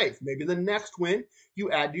in the safe. Maybe the next win,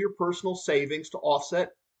 you add to your personal savings to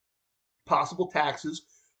offset possible taxes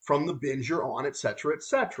from the binge you're on, etc.,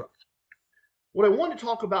 etc. What I want to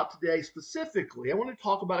talk about today specifically, I want to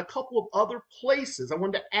talk about a couple of other places. I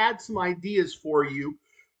wanted to add some ideas for you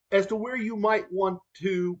as to where you might want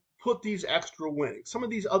to put these extra winnings, some of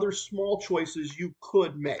these other small choices you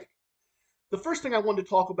could make. The first thing I want to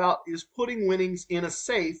talk about is putting winnings in a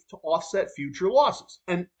safe to offset future losses.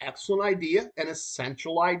 An excellent idea, an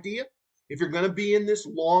essential idea. If you're going to be in this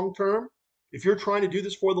long term, if you're trying to do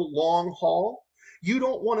this for the long haul, you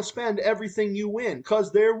don't want to spend everything you win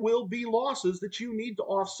because there will be losses that you need to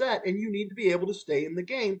offset and you need to be able to stay in the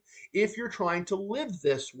game if you're trying to live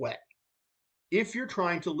this way. If you're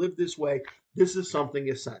trying to live this way, this is something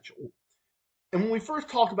essential. And when we first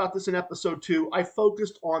talked about this in episode 2, I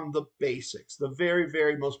focused on the basics, the very,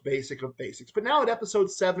 very most basic of basics. But now at episode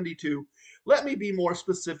 72, let me be more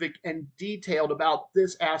specific and detailed about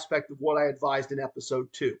this aspect of what I advised in episode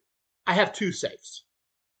 2. I have 2 safes.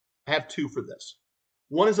 I have 2 for this.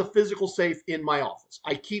 One is a physical safe in my office.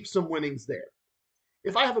 I keep some winnings there.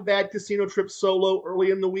 If I have a bad casino trip solo early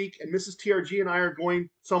in the week and Mrs. TRG and I are going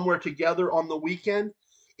somewhere together on the weekend,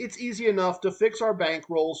 it's easy enough to fix our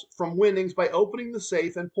bankrolls from winnings by opening the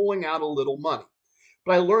safe and pulling out a little money.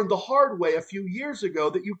 But I learned the hard way a few years ago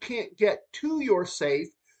that you can't get to your safe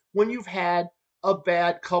when you've had a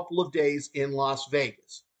bad couple of days in Las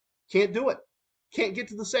Vegas. Can't do it. Can't get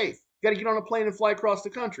to the safe. Got to get on a plane and fly across the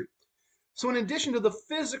country. So in addition to the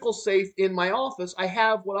physical safe in my office, I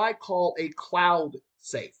have what I call a cloud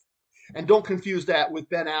safe. And don't confuse that with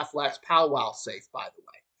Ben Affleck's powwow safe, by the way.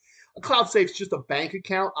 A cloud safe is just a bank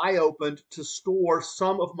account I opened to store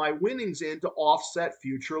some of my winnings in to offset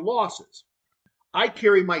future losses. I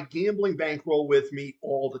carry my gambling bankroll with me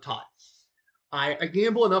all the time. I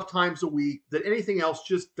gamble enough times a week that anything else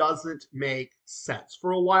just doesn't make sense.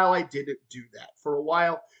 For a while, I didn't do that. For a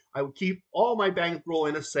while, I would keep all my bankroll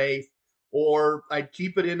in a safe, or I'd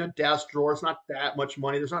keep it in a desk drawer. It's not that much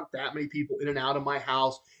money. There's not that many people in and out of my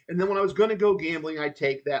house. And then when I was going to go gambling, I'd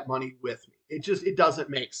take that money with me. It doesn't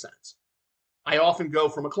make sense. I often go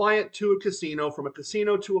from a client to a casino, from a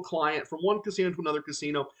casino to a client, from one casino to another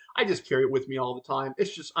casino. I just carry it with me all the time.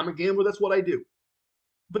 It's just, I'm a gambler. That's what I do.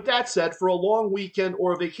 But that said, for a long weekend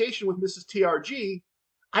or a vacation with Mrs. TRG,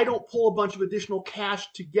 I don't pull a bunch of additional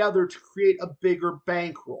cash together to create a bigger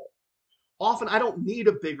bankroll. Often I don't need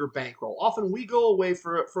a bigger bankroll. Often we go away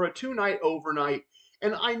for a 2-night overnight,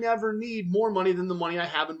 and I never need more money than the money I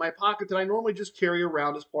have in my pocket that I normally just carry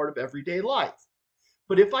around as part of everyday life.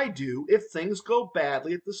 But if I do, if things go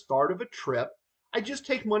badly at the start of a trip, I just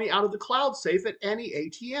take money out of the cloud safe at any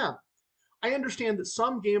ATM. I understand that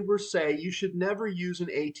some gamblers say you should never use an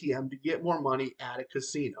ATM to get more money at a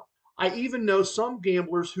casino. I even know some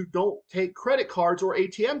gamblers who don't take credit cards or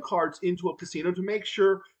ATM cards into a casino to make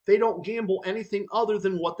sure they don't gamble anything other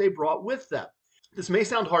than what they brought with them. This may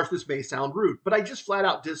sound harsh, this may sound rude, but I just flat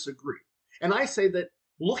out disagree. And I say that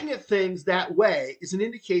looking at things that way is an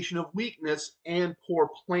indication of weakness and poor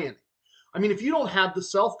planning. I mean, if you don't have the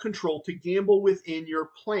self-control to gamble within your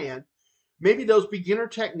plan, maybe those beginner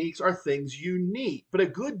techniques are things you need. But a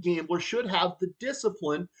good gambler should have the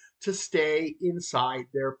discipline to stay inside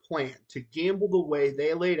their plan, to gamble the way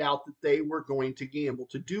they laid out that they were going to gamble,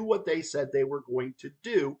 to do what they said they were going to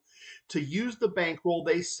do, to use the bankroll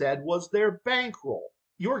they said was their bankroll.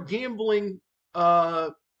 Your gambling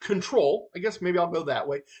control, I guess maybe I'll go that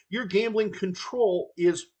way, your gambling control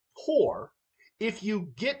is poor if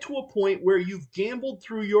you get to a point where you've gambled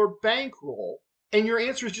through your bankroll and your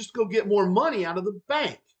answer is just go get more money out of the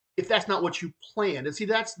bank, if that's not what you planned. And see,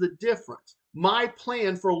 that's the difference. My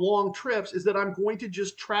plan for long trips is that I'm going to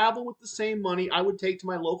just travel with the same money I would take to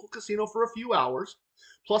my local casino for a few hours,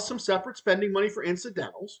 plus some separate spending money for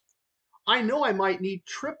incidentals. I know I might need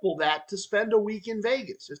triple that to spend a week in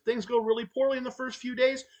Vegas. If things go really poorly in the first few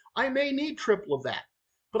days, I may need triple of that.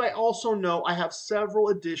 But I also know I have several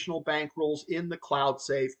additional bankrolls in the cloud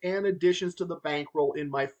safe and additions to the bankroll in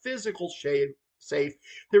my physical safe.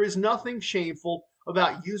 There is nothing shameful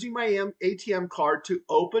about using my ATM card to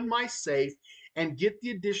open my safe and get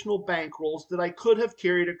the additional bankrolls that I could have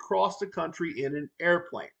carried across the country in an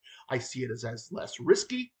airplane. I see it as less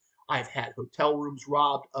risky. I've had hotel rooms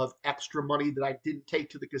robbed of extra money that I didn't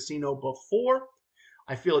take to the casino before.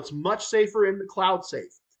 I feel it's much safer in the cloud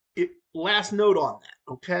safe. Last note on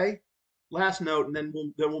that, okay? Last note, and then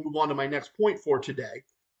we'll move on to my next point for today.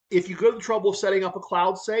 If you go to the trouble of setting up a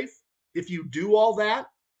cloud safe, if you do all that,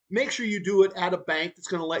 make sure you do it at a bank that's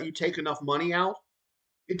going to let you take enough money out.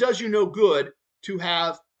 It does you no good to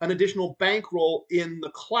have an additional bankroll in the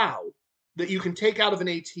cloud that you can take out of an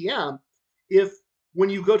ATM if when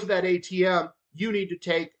you go to that ATM, you need to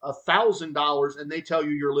take $1,000 and they tell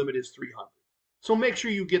you your limit is $300. So make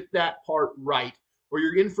sure you get that part right, or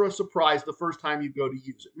you're in for a surprise the first time you go to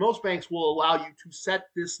use it. Most banks will allow you to set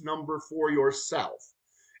this number for yourself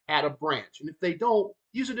at a branch. And if they don't,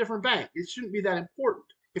 use a different bank. It shouldn't be that important.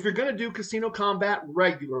 If you're going to do casino combat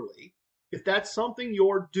regularly, if that's something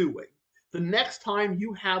you're doing, the next time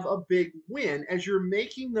you have a big win, as you're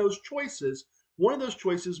making those choices, one of those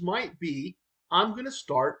choices might be, I'm going to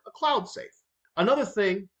start a cloud safe. Another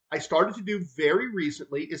thing I started to do very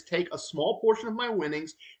recently is take a small portion of my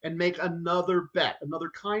winnings and make another bet, another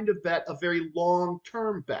kind of bet, a very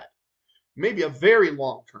long-term bet, maybe a very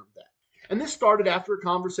long-term bet. And this started after a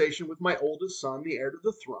conversation with my oldest son, the heir to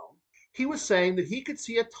the throne. He was saying that he could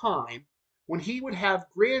see a time when he would have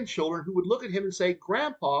grandchildren who would look at him and say,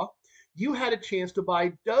 Grandpa, you had a chance to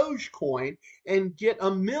buy Dogecoin and get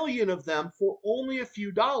 1,000,000 of them for only a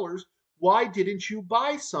few dollars. Why didn't you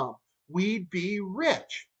buy some? We'd be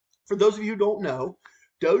rich. For those of you who don't know,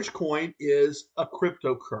 Dogecoin is a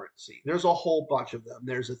cryptocurrency. There's a whole bunch of them.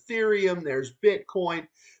 There's Ethereum, there's Bitcoin,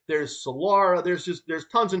 there's Solara, there's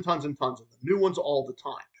tons and tons and tons of them. New ones all the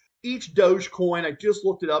time. Each Dogecoin, I just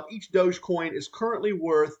looked it up, each Dogecoin is currently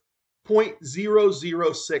worth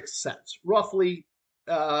 0.006 cents, roughly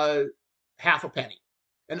half a penny.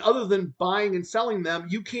 And other than buying and selling them,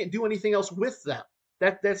 you can't do anything else with them.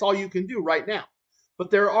 That's all you can do right now.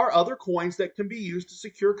 But there are other coins that can be used to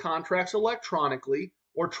secure contracts electronically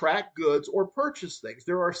or track goods or purchase things.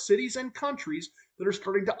 There are cities and countries that are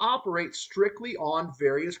starting to operate strictly on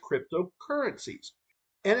various cryptocurrencies.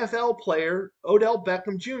 NFL player Odell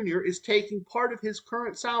Beckham Jr. is taking part of his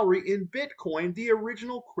current salary in Bitcoin, the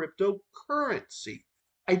original cryptocurrency.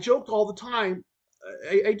 I joke all the time,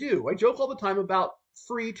 I joke all the time about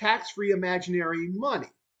free, tax-free imaginary money.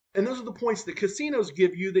 And those are the points that casinos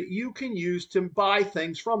give you that you can use to buy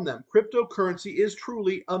things from them. Cryptocurrency is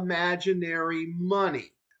truly imaginary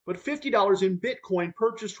money. But $50 in Bitcoin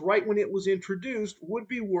purchased right when it was introduced would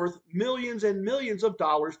be worth millions and millions of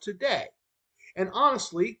dollars today. And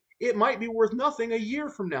honestly, it might be worth nothing a year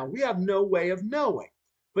from now. We have no way of knowing.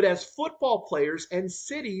 But as football players and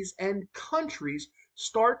cities and countries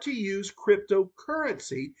start to use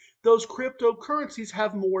cryptocurrency, those cryptocurrencies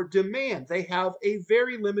have more demand. They have a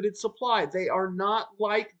very limited supply. They are not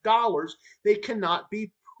like dollars. They cannot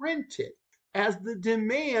be printed. As the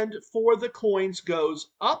demand for the coins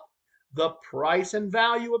goes up, the price and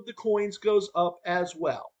value of the coins goes up as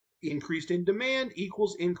well. Increased in demand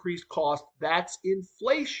equals increased cost. That's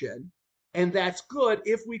inflation, and that's good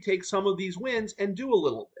if we take some of these wins and do a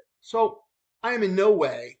little bit. So I am in no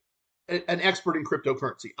way an expert in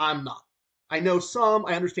cryptocurrency. I'm not. I know some.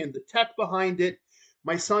 I understand the tech behind it.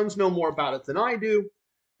 My sons know more about it than I do.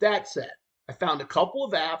 That said, I found a couple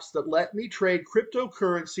of apps that let me trade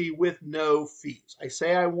cryptocurrency with no fees. I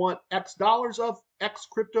say I want X dollars of X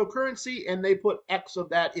cryptocurrency, and they put X of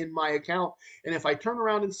that in my account. And if I turn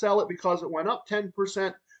around and sell it because it went up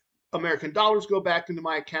 10%, American dollars go back into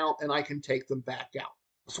my account, and I can take them back out.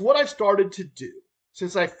 So what I've started to do,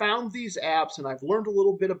 since I found these apps and I've learned a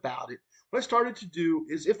little bit about it, what I started to do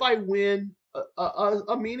is if I win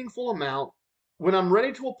a meaningful amount, when I'm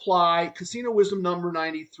ready to apply Casino Wisdom number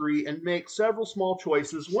 93 and make several small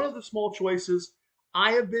choices, one of the small choices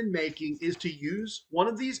I have been making is to use one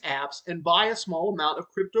of these apps and buy a small amount of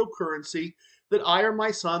cryptocurrency that I or my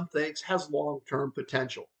son thinks has long-term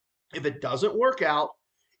potential. If it doesn't work out,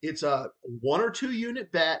 it's a 1 or 2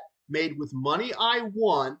 unit bet made with money I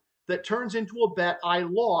won that turns into a bet I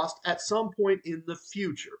lost at some point in the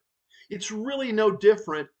future. It's really no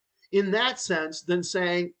different in that sense than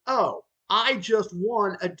saying, oh, I just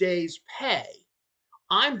won a day's pay.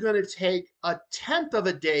 I'm going to take 1/10 of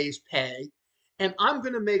a day's pay and I'm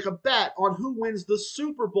going to make a bet on who wins the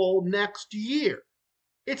Super Bowl next year.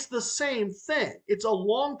 It's the same thing. It's a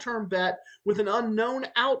long-term bet with an unknown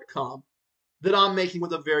outcome that I'm making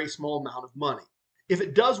with a very small amount of money. If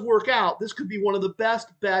it does work out, this could be one of the best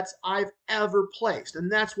bets I've ever placed, and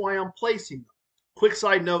that's why I'm placing them. Quick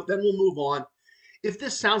side note, then we'll move on. If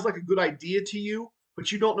this sounds like a good idea to you, but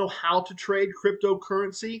you don't know how to trade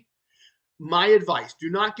cryptocurrency, my advice, do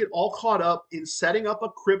not get all caught up in setting up a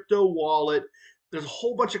crypto wallet. There's a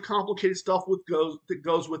whole bunch of complicated stuff that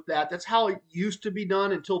goes with that. That's how it used to be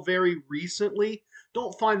done until very recently.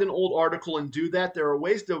 Don't find an old article and do that. There are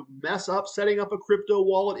ways to mess up setting up a crypto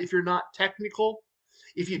wallet if you're not technical.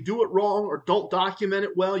 If you do it wrong or don't document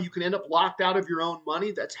it well, you can end up locked out of your own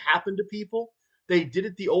money. That's happened to people. They did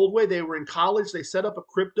it the old way. They were in college. They set up a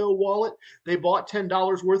crypto wallet. They bought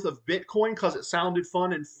 $10 worth of Bitcoin because it sounded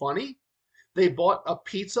fun and funny. They bought a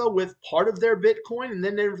pizza with part of their Bitcoin and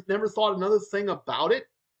then they never thought another thing about it,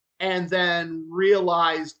 and then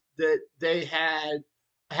realized that they had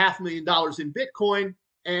 $500,000 in Bitcoin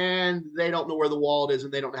and they don't know where the wallet is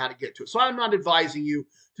and they don't know how to get to it. So I'm not advising you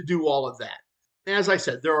to do all of that. As I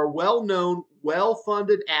said, there are well-known,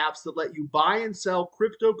 well-funded apps that let you buy and sell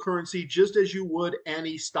cryptocurrency just as you would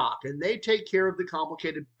any stock, and they take care of the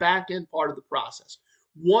complicated back-end part of the process.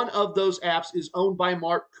 One of those apps is owned by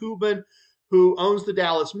Mark Cuban, who owns the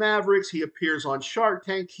Dallas Mavericks. He appears on Shark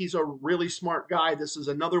Tank. He's a really smart guy. This is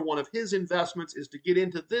another one of his investments, is to get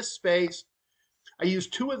into this space. I use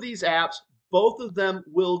 2 of these apps. Both of them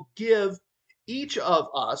will give each of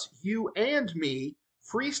us, you and me,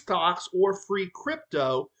 free stocks or free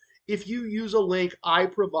crypto if you use a link I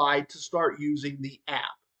provide to start using the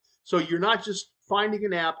app. So you're not just finding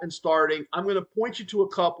an app and starting. I'm going to point you to a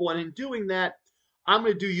couple, and in doing that, I'm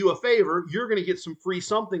going to do you a favor. You're going to get some free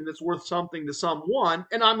something that's worth something to someone,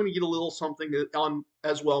 and I'm going to get a little something on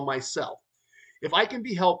as well myself. If I can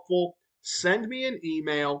be helpful, send me an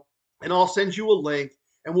email, and I'll send you a link,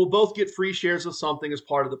 and we'll both get free shares of something as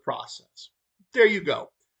part of the process. There you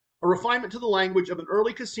go. A refinement to the language of an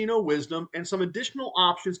early casino wisdom and some additional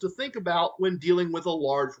options to think about when dealing with a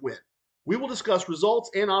large win. We will discuss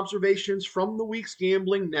results and observations from the week's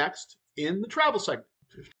gambling next in the travel segment.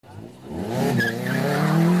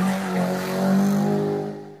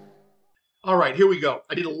 All right, here we go.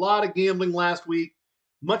 I did a lot of gambling last week,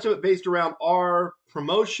 much of it based around our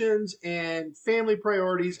promotions and family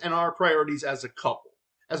priorities and our priorities as a couple.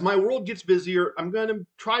 As my world gets busier, I'm going to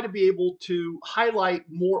try to be able to highlight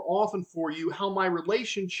more often for you how my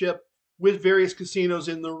relationship with various casinos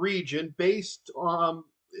in the region, based on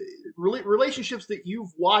relationships that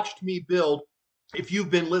you've watched me build. If you've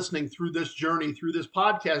been listening through this journey, through this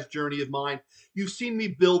podcast journey of mine, you've seen me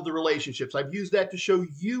build the relationships. I've used that to show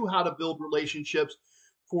you how to build relationships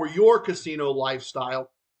for your casino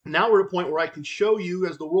lifestyle. Now we're at a point where I can show you,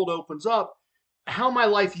 as the world opens up, how my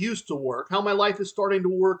life used to work, how my life is starting to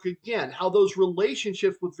work again, how those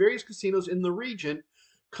relationships with various casinos in the region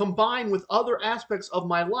combine with other aspects of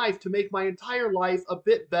my life to make my entire life a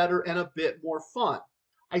bit better and a bit more fun.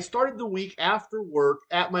 I started the week after work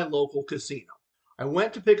at my local casino. I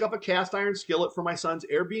went to pick up a cast iron skillet for my son's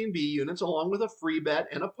Airbnb units along with a free bet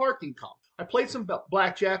and a parking comp. I played some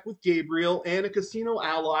blackjack with Gabriel and a casino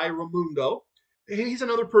ally, Ramundo. He's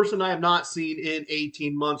another person I have not seen in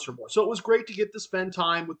 18 months or more. So it was great to get to spend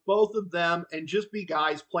time with both of them and just be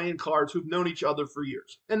guys playing cards who've known each other for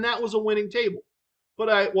years. And that was a winning table. But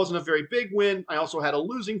it wasn't a very big win. I also had a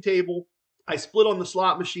losing table. I split on the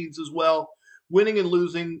slot machines as well, winning and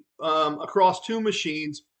losing across two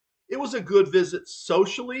machines. It was a good visit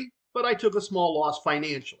socially, but I took a small loss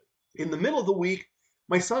financially. In the middle of the week,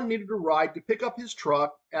 my son needed a ride to pick up his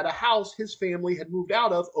truck at a house his family had moved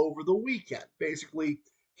out of over the weekend. Basically,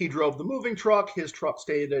 he drove the moving truck. His truck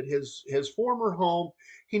stayed at his former home.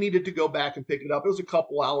 He needed to go back and pick it up. It was a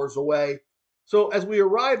couple hours away. So as we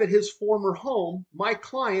arrive at his former home, my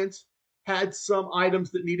clients had some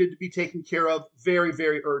items that needed to be taken care of very,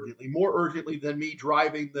 very urgently, more urgently than me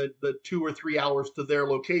driving the 2 or 3 hours to their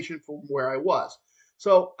location from where I was.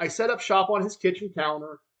 So I set up shop on his kitchen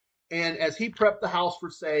counter. And as he prepped the house for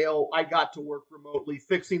sale, I got to work remotely,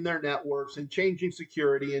 fixing their networks and changing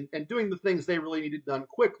security and doing the things they really needed done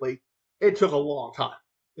quickly. It took a long time.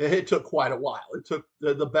 It took quite a while. It took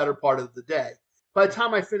the better part of the day. By the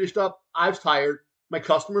time I finished up, I was tired. My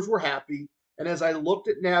customers were happy. And as I looked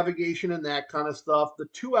at navigation and that kind of stuff, the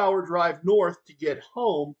 2-hour drive north to get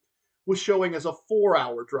home was showing as a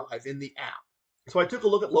 4-hour drive in the app. So I took a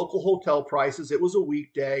look at local hotel prices. It was a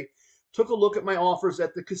weekday. Took a look at my offers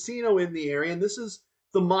at the casino in the area, and this is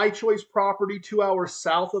the My Choice property 2 hours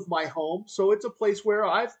south of my home, so it's a place where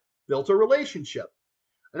I've built a relationship.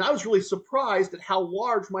 And I was really surprised at how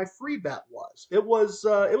large my free bet was. It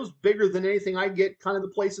was bigger than anything I get kind of the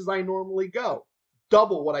places I normally go.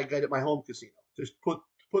 Double what I get at my home casino, just put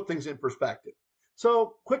things in perspective.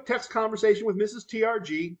 So quick text conversation with Mrs.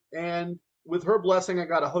 TRG, and with her blessing, I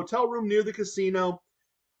got a hotel room near the casino.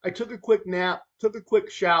 I took a quick nap, took a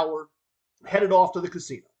quick shower, headed off to the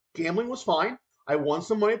casino. Gambling was fine. I won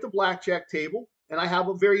some money at the blackjack table, and I have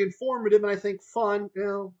a very informative and I think fun,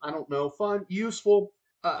 fun, useful.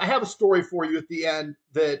 I have a story for you at the end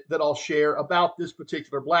that I'll share about this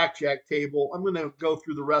particular blackjack table. I'm going to go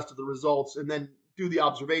through the rest of the results and then do the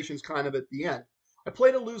observations kind of at the end. I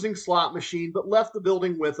played a losing slot machine, but left the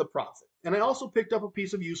building with a profit. And I also picked up a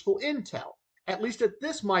piece of useful intel. At least at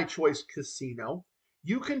this My Choice casino,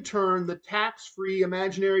 you can turn the tax-free,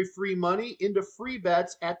 imaginary free money into free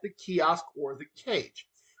bets at the kiosk or the cage.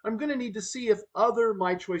 I'm going to need to see if other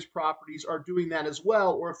My Choice properties are doing that as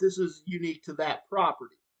well, or if this is unique to that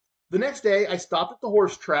property. The next day, I stopped at the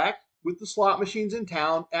horse track with the slot machines in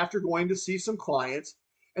town after going to see some clients,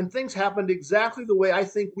 and things happened exactly the way I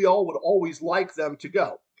think we all would always like them to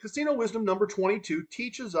go. Casino Wisdom number 22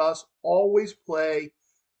 teaches us always play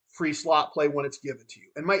free slot play when it's given to you.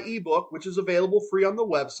 And my ebook, which is available free on the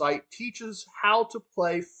website, teaches how to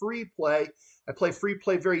play free play. I play free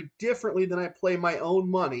play very differently than I play my own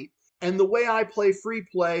money. And the way I play free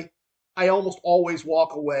play, I almost always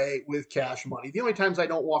walk away with cash money. The only times I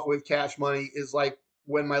don't walk away with cash money is like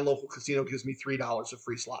when my local casino gives me $3 of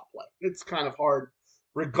free slot play. It's kind of hard,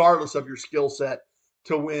 regardless of your skill set,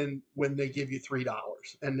 to win when they give you $3.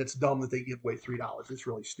 And it's dumb that they give away $3. It's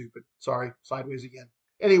really stupid. Sorry, sideways again.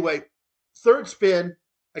 Anyway, third spin,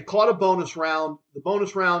 I caught a bonus round. The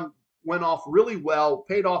bonus round went off really well,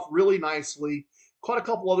 paid off really nicely. Caught a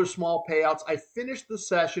couple other small payouts. I finished the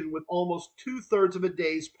session with almost 2/3 of a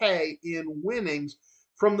day's pay in winnings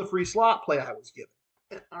from the free slot play I was given.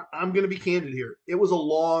 I'm going to be candid here. It was a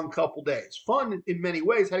long couple days. Fun in many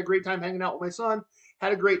ways. Had a great time hanging out with my son.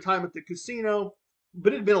 Had a great time at the casino.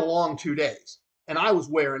 But it had been a long 2 days. And I was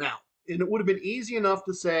wearing out. And it would have been easy enough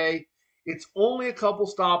to say, it's only a couple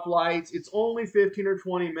stoplights. It's only 15 or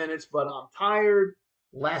 20 minutes, but I'm tired.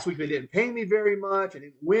 Last week they didn't pay me very much. I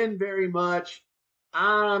didn't win very much.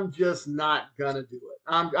 I'm just not going to do it.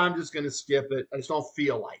 I'm just going to skip it. I just don't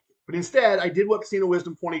feel like it. But instead, I did what Casino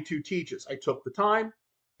Wisdom 22 teaches. I took the time,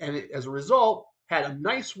 and as a result, had a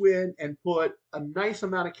nice win and put a nice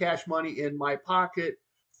amount of cash money in my pocket,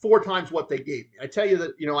 4 times what they gave me. I tell you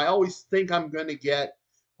that, I always think I'm going to get,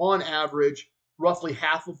 on average, roughly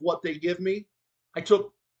half of what they give me. I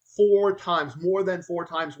took 4 times, more than 4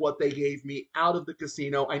 times what they gave me out of the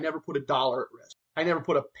casino. I never put $1 at risk. I never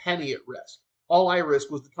put a penny at risk. All I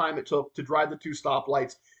risked was the time it took to drive the 2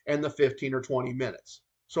 stoplights and the 15 or 20 minutes.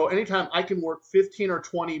 So anytime I can work 15 or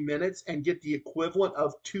 20 minutes and get the equivalent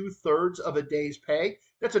of 2/3 of a day's pay,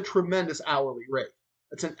 that's a tremendous hourly rate.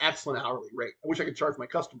 That's an excellent hourly rate. I wish I could charge my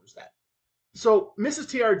customers that. So Mrs.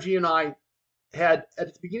 TRG and I had,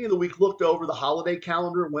 at the beginning of the week, looked over the holiday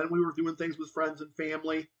calendar when we were doing things with friends and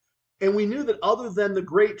family. And we knew that other than the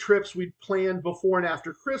great trips we'd planned before and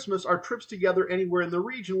after Christmas, our trips together anywhere in the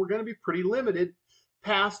region were going to be pretty limited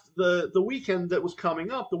past the weekend that was coming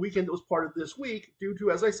up, the weekend that was part of this week, due to,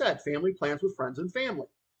 as I said, family plans with friends and family.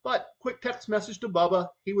 But quick text message to Bubba.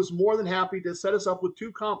 He was more than happy to set us up with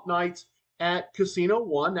 2 comp nights at Casino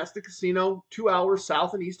One. That's the casino 2 hours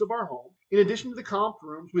south and east of our home. In addition to the comp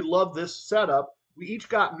rooms, we love this setup. We each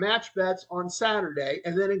got match bets on Saturday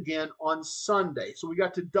and then again on Sunday. So we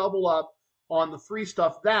got to double up on the free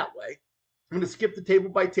stuff that way. I'm going to skip the table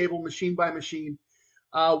by table, machine by machine.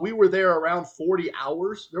 We were there around 40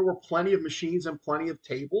 hours. There were plenty of machines and plenty of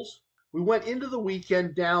tables. We went into the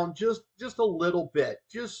weekend down just a little bit,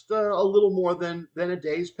 just a little more than a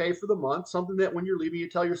day's pay for the month, something that when you're leaving, you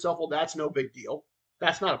tell yourself, well, that's no big deal.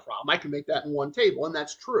 That's not a problem. I can make that in one table, and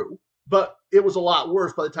that's true. But it was a lot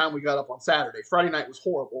worse by the time we got up on Saturday. Friday night was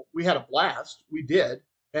horrible. We had a blast. We did,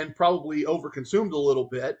 and probably overconsumed a little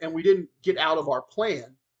bit, and we didn't get out of our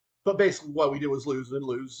plan. But basically what we did was lose,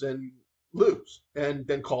 and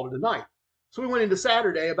then called it a night. So we went into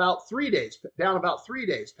Saturday about 3 days, down about 3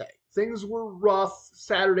 days pay. Things were rough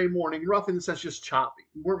Saturday morning, rough in the sense just choppy.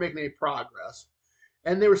 We weren't making any progress.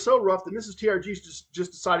 And they were so rough that Mrs. TRG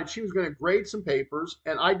just decided she was going to grade some papers,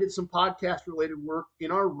 and I did some podcast-related work in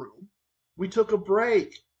our room. We took a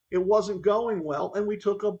break. It wasn't going well, and we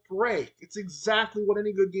took a break. It's exactly what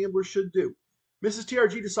any good gambler should do. Mrs.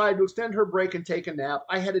 TRG decided to extend her break and take a nap.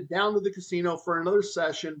 I headed down to the casino for another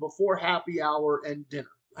session before happy hour and dinner.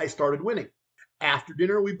 I started winning. After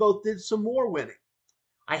dinner, we both did some more winning.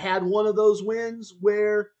 I had one of those wins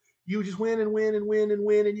where you just win and win and win and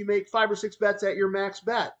win, and you make 5 or 6 bets at your max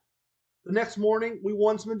bet. The next morning, we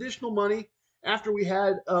won some additional money. After we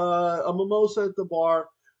had a mimosa at the bar,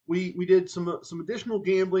 we did some additional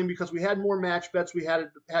gambling because we had more match bets we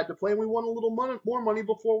had to play, and we won a little more money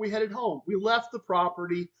before we headed home. We left the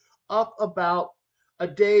property up about a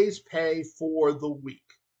day's pay for the week.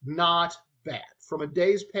 Not bad. From a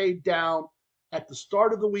day's pay down at the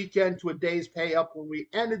start of the weekend to a day's pay up when we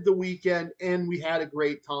ended the weekend, and we had a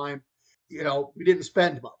great time. We didn't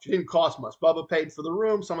spend much. It didn't cost much. Bubba paid for the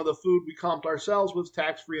room. Some of the food we comped ourselves with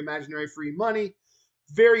tax-free, imaginary free money.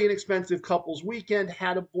 Very inexpensive couples weekend.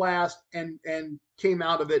 Had a blast and came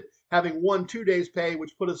out of it having won 2 days pay,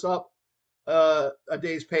 which put us up a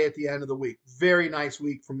day's pay at the end of the week. Very nice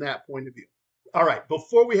week from that point of view. All right,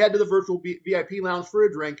 before we head to the virtual VIP lounge for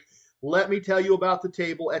a drink, let me tell you about the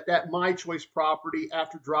table at that My Choice property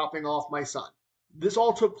after dropping off my son. This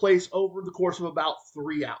all took place over the course of about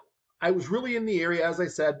 3 hours. I was really in the area, as I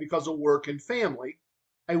said, because of work and family.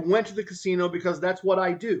 I went to the casino because that's what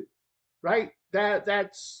I do, right?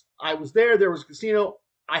 I was there. There was a casino.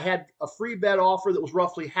 I had a free bet offer that was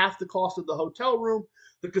roughly half the cost of the hotel room.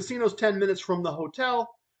 The casino's 10 minutes from the hotel.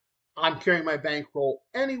 I'm carrying my bankroll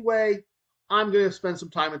anyway. I'm going to spend some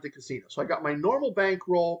time at the casino. So I got my normal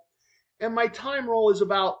bankroll, and my time roll is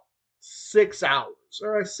about 6 hours. All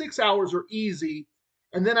right, 6 hours are easy,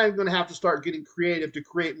 and then I'm going to have to start getting creative to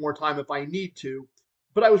create more time if I need to.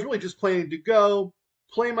 But I was really just planning to go,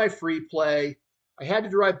 play my free play. I had to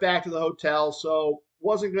drive back to the hotel, so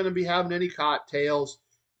wasn't going to be having any cocktails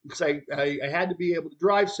because I had to be able to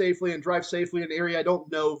drive safely in an area I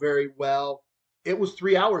don't know very well. It was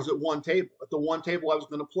 3 hours at one table. At the one table I was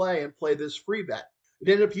going to play this free bet. It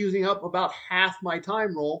ended up using up about half my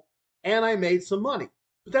time roll, and I made some money.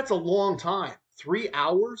 But that's a long time. 3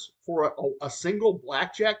 hours for a single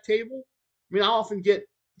blackjack table? I mean, I often get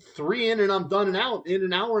three in and I'm done and out in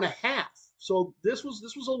an hour and a half. So this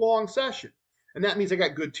was a long session. And that means I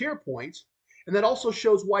got good tier points. And that also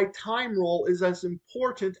shows why time roll is as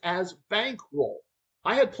important as bankroll.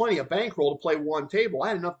 I had plenty of bankroll to play one table. I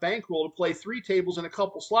had enough bankroll to play three tables and a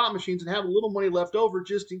couple slot machines and have a little money left over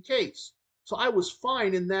just in case. So I was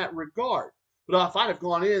fine in that regard. But if I'd have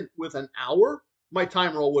gone in with an hour, my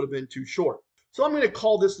time roll would have been too short. So I'm going to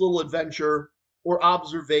call this little adventure or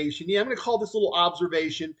observation. Yeah, I'm going to call this little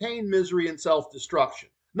observation pain, misery, and self-destruction.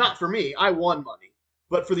 Not for me, I won money,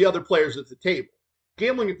 but for the other players at the table.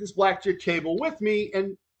 Gambling at this blackjack table with me,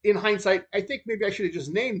 and in hindsight, I think maybe I should have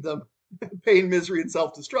just named them pain, misery, and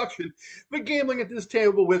self-destruction. But gambling at this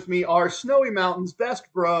table with me are Snowy Mountains, Best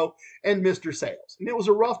Bro, and Mr. Sales. And it was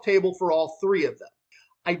a rough table for all three of them.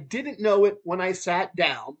 I didn't know it when I sat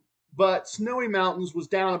down, but Snowy Mountains was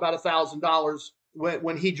down about $1,000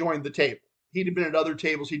 when he joined the table. He'd been at other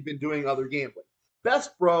tables, he'd been doing other gambling.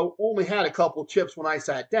 Best Bro only had a couple chips when I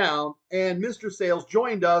sat down, and Mr. Sales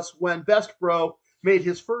joined us when Best Bro made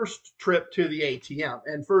his first trip to the ATM.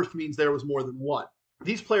 And first means there was more than one.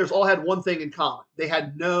 These players all had one thing in common. They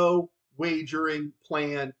had no wagering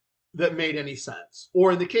plan that made any sense.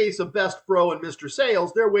 Or in the case of Best Bro and Mr.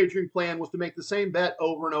 Sales, their wagering plan was to make the same bet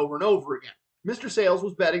over and over and over again. Mr. Sales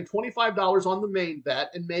was betting $25 on the main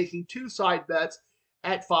bet and making two side bets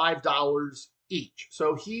at $5 each.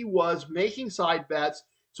 So he was making side bets,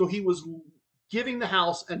 so he was giving the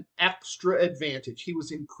house an extra advantage. He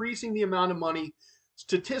was increasing the amount of money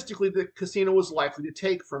statistically the casino was likely to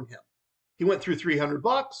take from him. He went through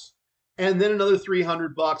 $300 and then another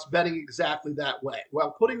 $300 betting exactly that way,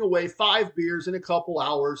 while putting away 5 beers in a couple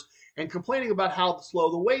hours and complaining about how slow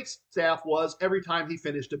the wait staff was every time he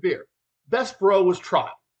finished a beer. Best Bro was trying.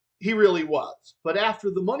 He really was. But after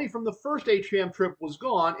the money from the first ATM trip was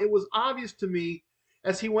gone, it was obvious to me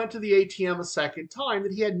as he went to the ATM a second time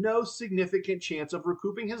that he had no significant chance of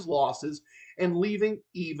recouping his losses and leaving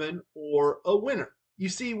even or a winner. You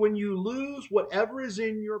see, when you lose whatever is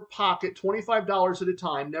in your pocket $25 at a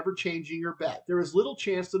time, never changing your bet, there is little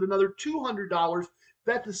chance that another $200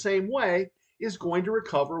 bet the same way is going to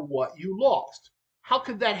recover what you lost. How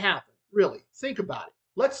could that happen? Really, think about it.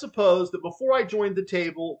 Let's suppose that before I joined the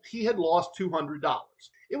table, he had lost $200.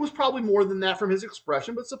 It was probably more than that from his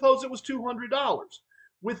expression, but suppose it was $200.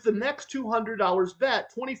 With the next $200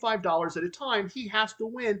 bet, $25 at a time, he has to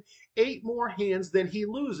win 8 more hands than he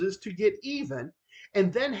loses to get even,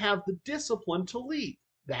 and then have the discipline to leave.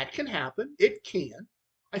 That can happen. It can.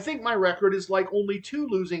 I think my record is like only 2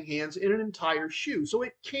 losing hands in an entire shoe, so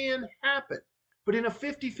it can happen. But in a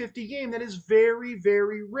 50-50 game, that is very,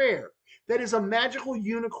 very rare. That is a magical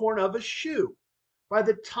unicorn of a shoe. By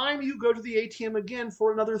the time you go to the ATM again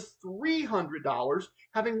for another $300,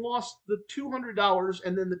 having lost the $200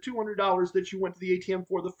 and then the $200 that you went to the ATM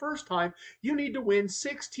for the first time, you need to win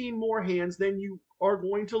 16 more hands than you are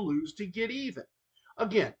going to lose to get even.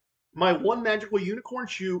 Again, my one magical unicorn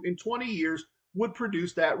shoe in 20 years would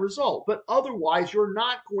produce that result, but otherwise you're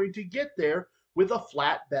not going to get there with a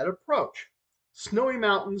flat bet approach. Snowy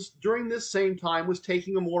Mountains during this same time was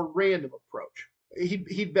taking a more random approach.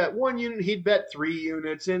 He'd bet 1 unit, he'd bet 3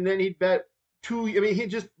 units, and then he'd bet 2. I mean, he'd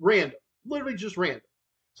just random, literally just random.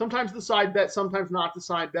 Sometimes the side bet, sometimes not the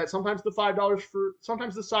side bet. Sometimes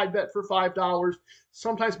sometimes the side bet for $5.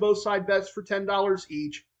 Sometimes both side bets for $10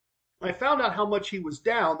 each. I found out how much he was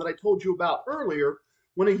down that I told you about earlier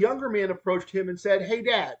when a younger man approached him and said, "Hey,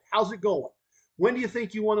 Dad, how's it going? When do you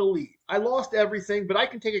think you want to leave? I lost everything, but I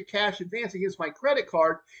can take a cash advance against my credit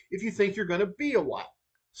card if you think you're going to be a while."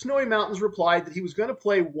 Snowy Mountains replied that he was going to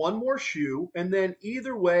play one more shoe, and then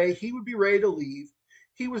either way, he would be ready to leave.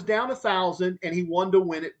 He was down $1,000, and he wanted to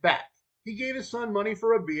win it back. He gave his son money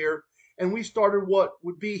for a beer, and we started what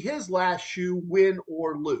would be his last shoe, win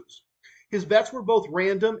or lose. His bets were both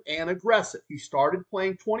random and aggressive. He started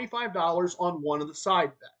playing $25 on one of the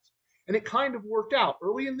side bets, and it kind of worked out.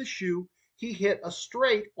 Early in the shoe, he hit a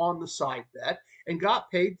straight on the side bet and got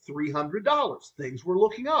paid $300. Things were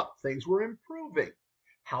looking up. Things were improving.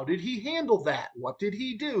 How did he handle that? What did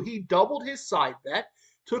he do? He doubled his side bet,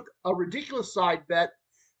 took a ridiculous side bet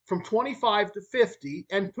from 25 to 50,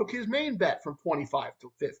 and took his main bet from 25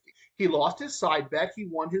 to 50. He lost his side bet. He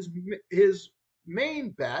won his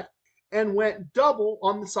main bet and went double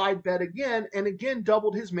on the side bet again, and again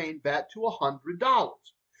doubled his main bet to $100.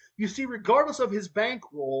 You see, regardless of his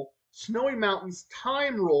bankroll, Snowy Mountain's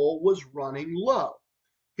time roll was running low.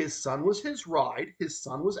 His son was his ride. His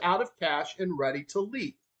son was out of cash and ready to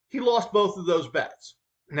leave. He lost both of those bets.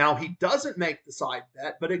 Now he doesn't make the side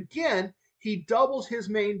bet, but again, he doubles his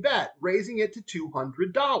main bet, raising it to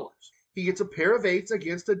 $200. He gets a pair of eights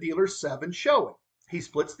against a dealer's 7 showing. He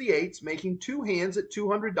splits the eights, making 2 hands at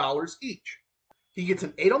 $200 each. He gets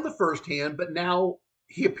an 8 on the first hand, but now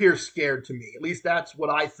he appears scared to me. At least that's what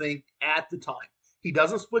I think at the time. He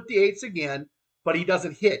doesn't split the eights again, but he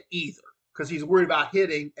doesn't hit either because he's worried about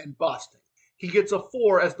hitting and busting. He gets a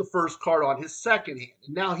 4 as the first card on his second hand.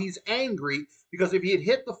 And now he's angry because if he had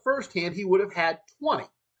hit the first hand, he would have had 20.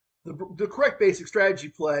 The correct basic strategy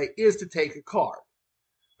play is to take a card.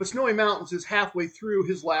 But Snowy Mountains is halfway through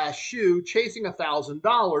his last shoe, chasing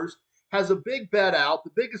 $1,000, has a big bet out,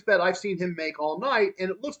 the biggest bet I've seen him make all night,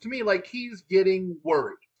 and it looks to me like he's getting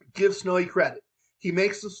worried. Give Snowy credit. He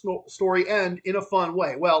makes the story end in a fun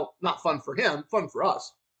way. Well, not fun for him, fun for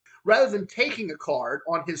us. Rather than taking a card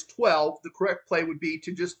on his 12, the correct play would be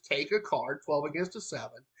to just take a card, 12 against a 7.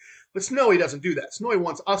 But Snowy doesn't do that. Snowy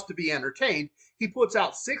wants us to be entertained. He puts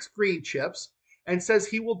out 6 green chips and says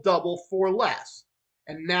he will double for less.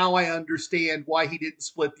 And now I understand why he didn't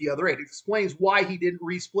split the other 8. It explains why he didn't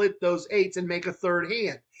resplit those 8s and make a third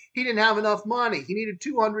hand. He didn't have enough money. He needed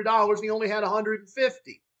 $200 and he only had $150.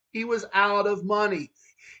 He was out of money.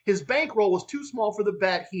 His bankroll was too small for the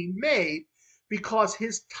bet he made because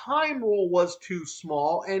his time roll was too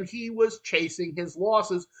small and he was chasing his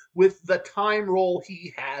losses with the time roll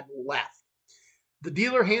he had left. The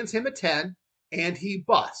dealer hands him a 10 and he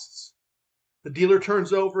busts. The dealer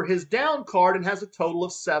turns over his down card and has a total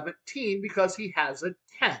of 17 because he has a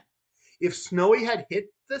 10. If Snowy had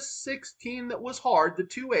hit the 16 that was hard, the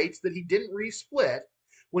 2 8s that he didn't resplit,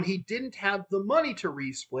 when he didn't have the money to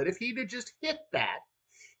resplit, if he'd have just hit that,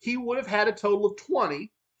 he would have had a total of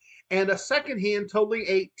 20 and a second hand totaling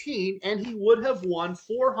 18, and he would have won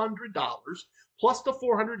 $400, plus the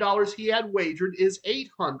 $400 he had wagered is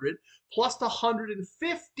 $800, plus the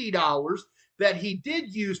 $150 that he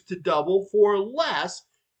did use to double for less.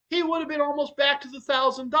 He would have been almost back to the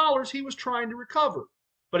 $1,000 he was trying to recover.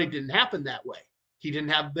 But it didn't happen that way. He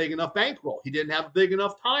didn't have a big enough bankroll. He didn't have a big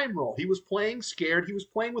enough time roll. He was playing scared. He was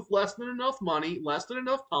playing with less than enough money, less than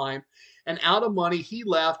enough time, and out of money he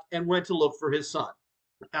left and went to look for his son.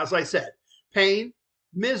 As I said, pain,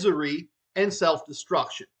 misery, and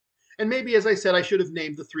self-destruction. And maybe, as I said, I should have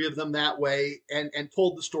named the 3 of them that way and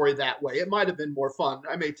told the story that way. It might have been more fun.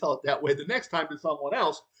 I may tell it that way the next time to someone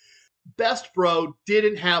else. Best Bro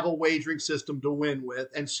didn't have a wagering system to win with,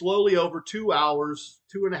 and slowly over 2 hours,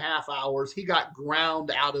 2.5 hours, he got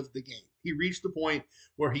ground out of the game. He reached the point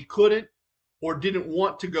where he couldn't or didn't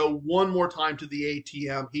want to go one more time to the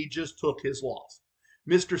ATM. He just took his loss.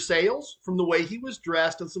 Mr. Sales, from the way he was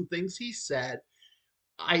dressed and some things he said,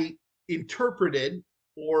 I interpreted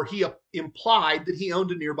or he implied that he owned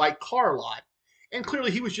a nearby car lot. And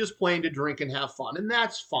clearly he was just playing to drink and have fun, and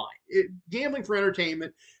that's fine. Gambling for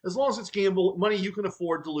entertainment, as long as it's money you can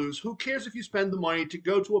afford to lose, who cares if you spend the money to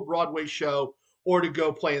go to a Broadway show or to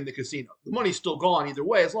go play in the casino? The money's still gone either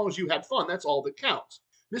way. As long as you had fun, that's all that counts.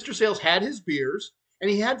 Mr. Sales had his beers, and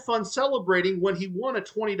he had fun celebrating when he won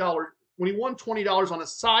 $20 on a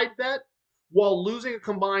side bet while losing a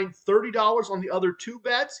combined $30 on the other 2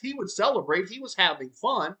 bets. He would celebrate. He was having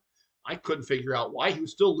fun. I couldn't figure out why. He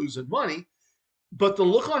was still losing money. But the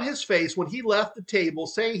look on his face when he left the table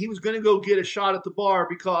saying he was going to go get a shot at the bar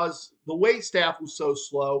because the wait staff was so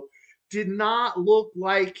slow did not look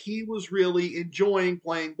like he was really enjoying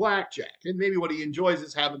playing blackjack. And maybe what he enjoys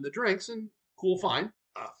is having the drinks, and cool, fine.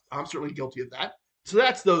 I'm certainly guilty of that. So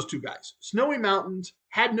that's those 2 guys. Snowy Mountains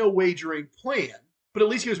had no wagering plan, but at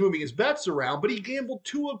least he was moving his bets around, but he gambled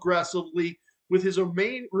too aggressively with his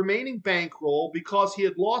remaining bankroll because he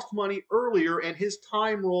had lost money earlier and his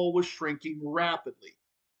time roll was shrinking rapidly.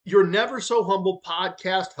 Your Never So Humble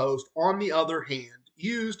podcast host, on the other hand,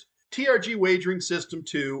 used TRG Wagering System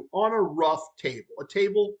 2 on a rough table, a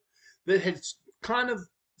table that had kind of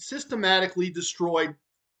systematically destroyed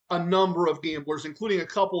a number of gamblers, including a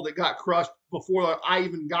couple that got crushed before I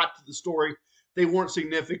even got to the story. They weren't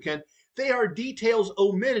significant. They are details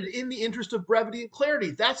omitted in the interest of brevity and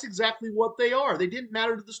clarity. That's exactly what they are. They didn't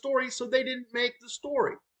matter to the story, so they didn't make the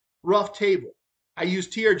story. Rough table. I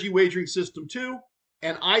used TRG Wagering System 2,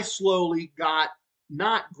 and I slowly got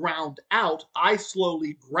not ground out. I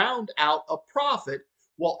slowly ground out a profit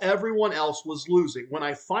while everyone else was losing. When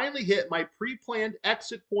I finally hit my pre-planned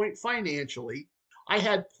exit point financially, I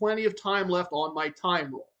had plenty of time left on my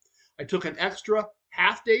time roll. I took an extra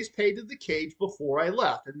half day's pay to the cage before I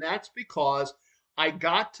left. And that's because I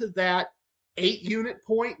got to that 8-unit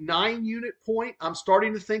point, 9-unit point. I'm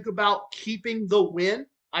starting to think about keeping the win.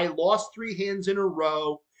 I lost 3 hands in a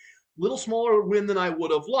row. Little smaller win than I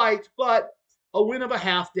would have liked, but a win of a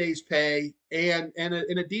half day's pay and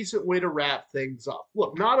a decent way to wrap things up.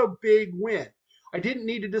 Look, not a big win. I didn't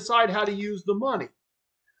need to decide how to use the money.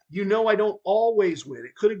 You know I don't always win.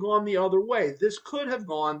 It could have gone the other way. This could have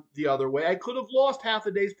gone the other way. I could have lost half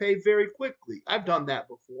a day's pay very quickly. I've done that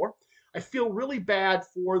before. I feel really bad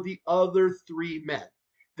for the other 3 men.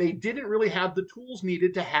 They didn't really have the tools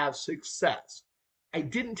needed to have success. I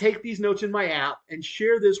didn't take these notes in my app and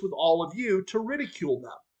share this with all of you to ridicule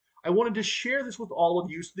them. I wanted to share this with all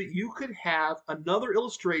of you so that you could have another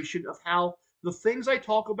illustration of how the things I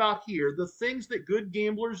talk about here, the things that good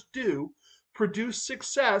gamblers do, produce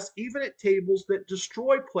success even at tables that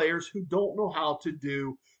destroy players who don't know how to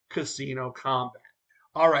do casino combat.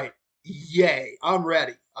 All right, yay, I'm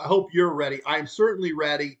ready. I hope you're ready. I'm certainly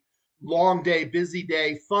ready. Long day, busy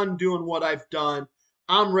day, fun doing what I've done.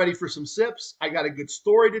 I'm ready for some sips. I got a good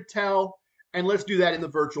story to tell, and let's do that in the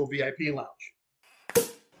virtual VIP lounge.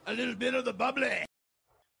 A little bit of the bubbly.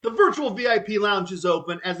 The virtual VIP lounge is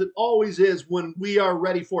open, as it always is when we are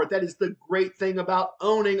ready for it. That is the great thing about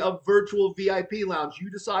owning a virtual VIP lounge. You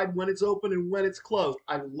decide when it's open and when it's closed.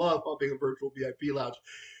 I love owning a virtual VIP lounge.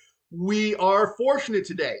 We are fortunate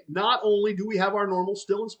today. Not only do we have our normal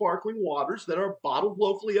still and sparkling waters that are bottled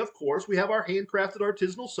locally, of course, we have our handcrafted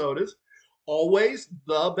artisanal sodas, always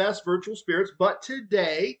the best virtual spirits, but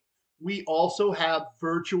today we also have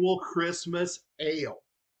virtual Christmas ale.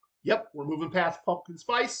 Yep, we're moving past pumpkin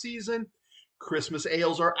spice season. Christmas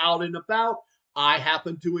ales are out and about. I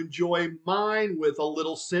happen to enjoy mine with a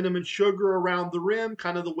little cinnamon sugar around the rim,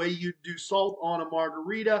 kind of the way you do salt on a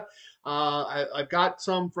margarita. I've got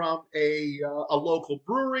some from a local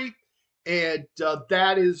brewery, and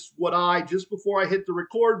that is what just before I hit the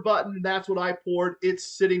record button, that's what I poured. It's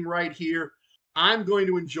sitting right here. I'm going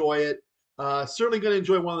to enjoy it. Certainly going to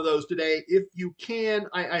enjoy one of those today. If you can,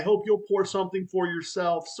 I hope you'll pour something for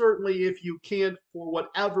yourself. Certainly, if you can't, for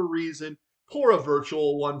whatever reason, pour a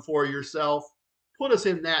virtual one for yourself. Put us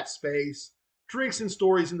in that space. Drinks and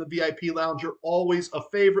stories in the VIP lounge are always a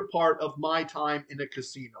favorite part of my time in a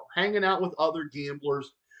casino. Hanging out with other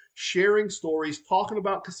gamblers, sharing stories, talking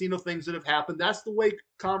about casino things that have happened. That's the way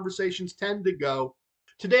conversations tend to go.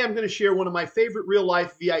 Today, I'm going to share one of my favorite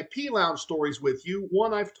real-life VIP lounge stories with you,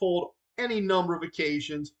 one I've told any number of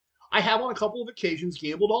occasions. I have on a couple of occasions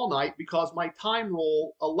gambled all night because my time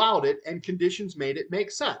roll allowed it and conditions made it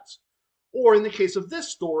make sense. Or in the case of this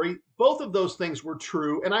story, both of those things were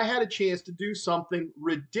true, and I had a chance to do something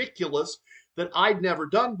ridiculous that I'd never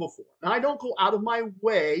done before. Now, I don't go out of my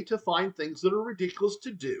way to find things that are ridiculous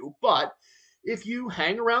to do, but if you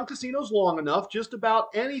hang around casinos long enough, just about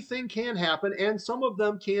anything can happen, and some of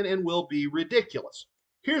them can and will be ridiculous.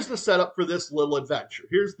 Here's the setup for this little adventure.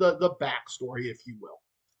 Here's the backstory, if you will.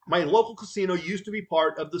 My local casino used to be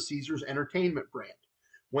part of the Caesars Entertainment brand.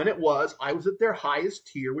 When it was, I was at their highest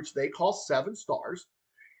tier, which they call 7 stars,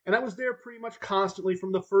 and I was there pretty much constantly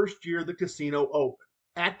from the first year the casino opened.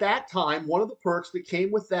 At that time, one of the perks that came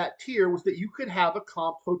with that tier was that you could have a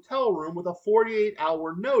comped hotel room with a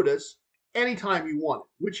 48-hour notice anytime you wanted,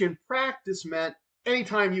 which in practice meant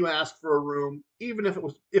anytime you asked for a room, even if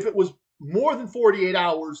it was more than 48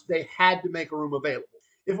 hours, they had to make a room available.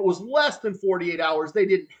 If it was less than 48 hours, they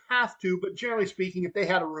didn't have to, but generally speaking, if they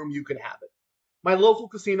had a room, you could have it. My local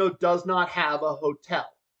casino does not have a hotel.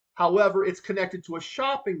 However, it's connected to a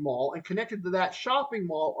shopping mall, and connected to that shopping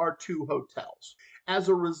mall are 2 hotels. As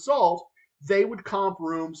a result, they would comp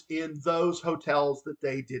rooms in those hotels that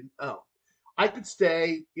they didn't own. I could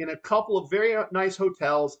stay in a couple of very nice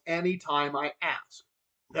hotels anytime I asked.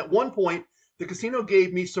 At one point, the casino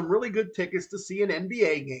gave me some really good tickets to see an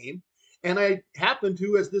NBA game, and I happened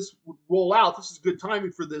to, as this would roll out, this is good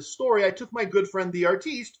timing for this story, I took my good friend the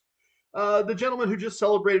artiste, the gentleman who just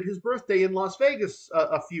celebrated his birthday in Las Vegas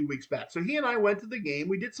a few weeks back. So he and I went to the game.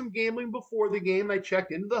 We did some gambling before the game. I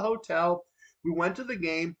checked into the hotel. We went to the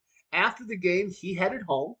game. After the game, he headed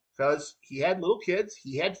home because he had little kids.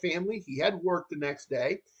 He had family. He had work the next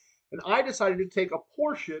day. And I decided to take a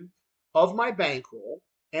portion of my bankroll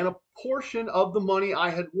and a portion of the money I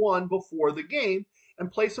had won before the game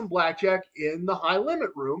and play some blackjack in the high limit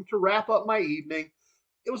room to wrap up my evening.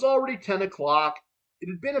 It was already 10 o'clock. It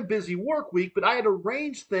had been a busy work week, but I had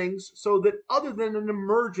arranged things so that other than an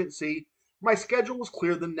emergency, my schedule was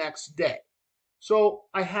clear the next day. So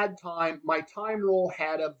I had time. My time roll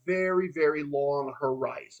had a very, very long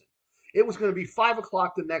horizon. It was going to be 5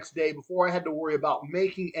 o'clock the next day before I had to worry about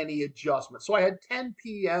making any adjustments. So I had 10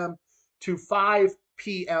 p.m. to 5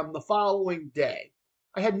 p.m. the following day.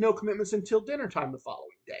 I had no commitments until dinner time the following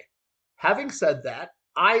day. Having said that,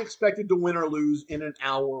 I expected to win or lose in an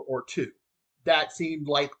hour or two. That seemed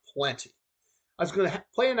like plenty. I was going to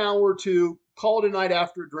play an hour or two, call it a night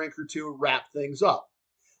after a drink or two, and wrap things up.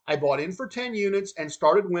 I bought in for 10 units and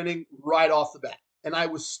started winning right off the bat. And I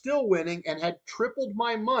was still winning and had tripled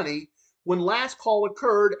my money when last call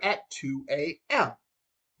occurred at 2 a.m.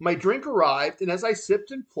 My drink arrived, and as I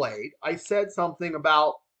sipped and played, I said something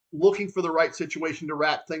about looking for the right situation to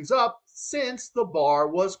wrap things up since the bar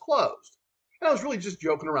was closed. And I was really just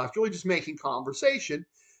joking around, really just making conversation.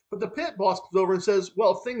 But the pit boss comes over and says,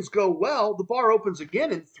 well, if things go well, the bar opens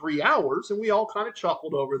again in 3 hours. And we all kind of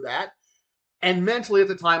chuckled over that. And mentally at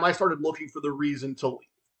the time, I started looking for the reason to leave.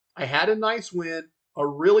 I had a nice win, a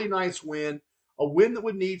really nice win, a win that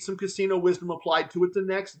would need some casino wisdom applied to it the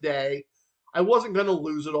next day. I wasn't going to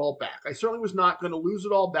lose it all back. I certainly was not going to lose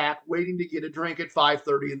it all back waiting to get a drink at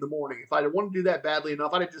 5:30 in the morning. If I'd wanted to do that badly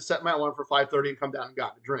enough, I'd have just set my alarm for 5:30 and come down and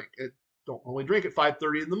gotten a drink. I don't normally drink at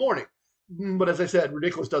 5:30 in the morning. But as I said,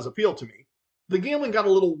 ridiculous does appeal to me. The gambling got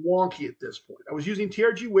a little wonky at this point. I was using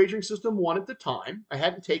TRG Wagering System 1 at the time. I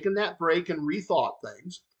hadn't taken that break and rethought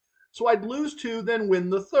things. So I'd lose 2, then win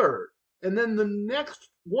the third. And then the next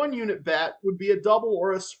 1 unit bet would be a double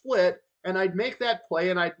or a split, and I'd make that play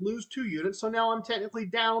and I'd lose 2 units. So now I'm technically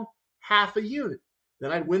down half a unit.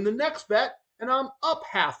 Then I'd win the next bet and I'm up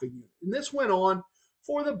half a unit. And this went on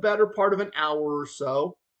for the better part of an hour or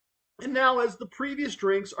so. And now as the previous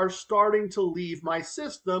drinks are starting to leave my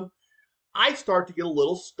system, I start to get a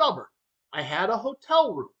little stubborn. I had a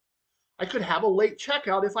hotel room. I could have a late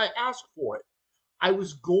checkout if I asked for it. I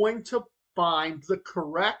was going to find the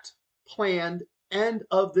correct planned end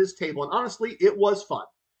of this table. And honestly, it was fun.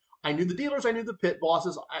 I knew the dealers, I knew the pit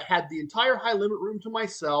bosses. I had the entire high limit room to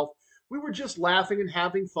myself. We were just laughing and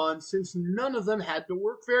having fun since none of them had to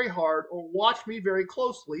work very hard or watch me very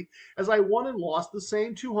closely as I won and lost the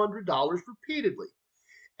same $200 repeatedly.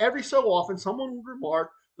 Every so often, someone would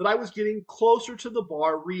remark that I was getting closer to the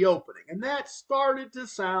bar reopening, and that started to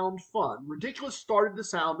sound fun. Ridiculous started to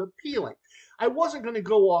sound appealing. I wasn't going to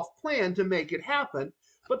go off plan to make it happen,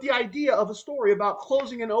 but the idea of a story about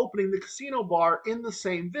closing and opening the casino bar in the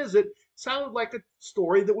same visit sounded like a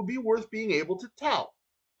story that would be worth being able to tell.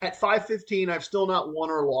 At 5:15, I've still not won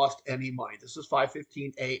or lost any money. This is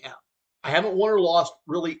 5:15 a.m. I haven't won or lost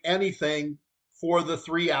really anything for the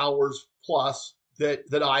 3 hours plus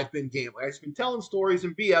that I've been gambling. I've been telling stories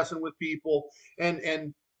and BSing with people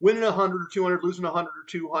and winning 100 or 200, losing 100 or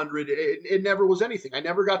 200. It never was anything. I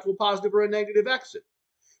never got to a positive or a negative exit.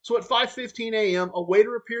 So at 5:15 a.m., a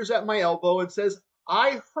waiter appears at my elbow and says,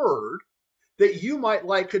 I heard that you might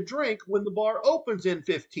like a drink when the bar opens in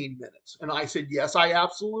 15 minutes. And I said, yes, I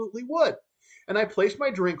absolutely would. And I placed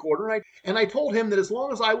my drink order, and I told him that as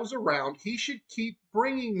long as I was around, he should keep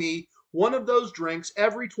bringing me one of those drinks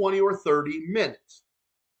every 20 or 30 minutes.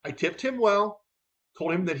 I tipped him well,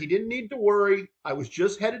 told him that he didn't need to worry. I was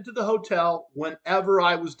just headed to the hotel whenever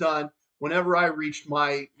I was done, whenever I reached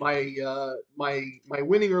my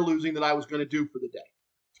winning or losing that I was going to do for the day.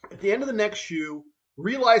 At the end of the next shoe,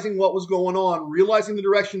 realizing what was going on, realizing the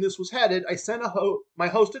direction this was headed, I sent my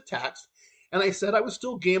host a text, and I said I was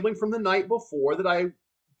still gambling from the night before, that I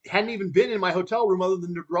hadn't even been in my hotel room other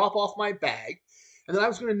than to drop off my bag, and that I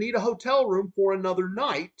was going to need a hotel room for another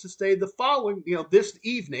night to stay the following, this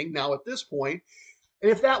evening, now at this point. And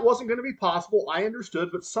if that wasn't going to be possible, I understood,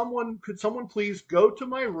 but could someone please go to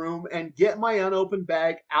my room and get my unopened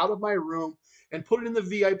bag out of my room and put it in the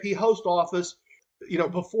VIP host office,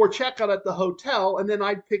 before checkout at the hotel, and then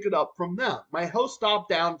I'd pick it up from them. My host stopped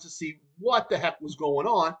down to see what the heck was going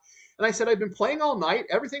on, and I said, I'd been playing all night.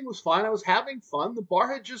 Everything was fine. I was having fun. The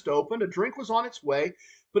bar had just opened. A drink was on its way,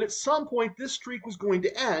 but at some point, this streak was going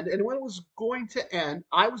to end, and when it was going to end,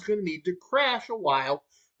 I was going to need to crash a while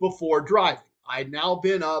before driving. I'd now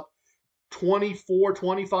been up 24,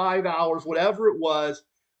 25 hours, whatever it was.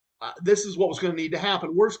 This is what was going to need to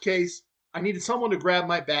happen. Worst case, I needed someone to grab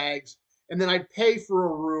my bags, and then I'd pay for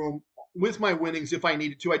a room with my winnings if I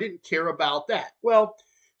needed to. I didn't care about that. Well,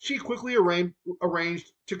 she quickly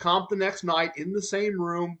arranged to comp the next night in the same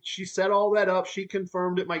room. She set all that up. She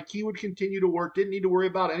confirmed it. My key would continue to work. Didn't need to worry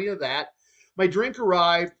about any of that. My drink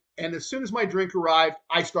arrived, and as soon as my drink arrived,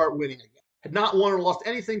 I start winning again. Had not won or lost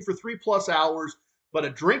anything for 3+ hours, but a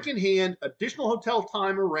drink in hand, additional hotel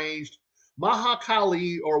time arranged, Maha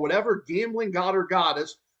Kali, or whatever gambling god or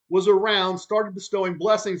goddess was around, started bestowing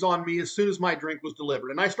blessings on me as soon as my drink was delivered.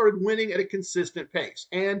 And I started winning at a consistent pace.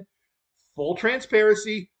 And full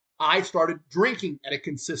transparency, I started drinking at a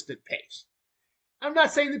consistent pace. I'm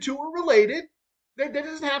not saying the two are related. That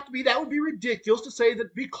doesn't have to be. That would be ridiculous to say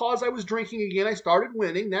that because I was drinking again, I started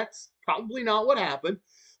winning. That's probably not what happened.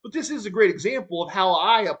 But this is a great example of how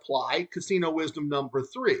I apply casino wisdom number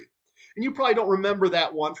 3. And you probably don't remember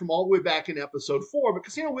that one from all the way back in episode 4, but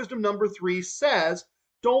casino wisdom number 3 says,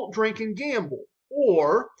 don't drink and gamble,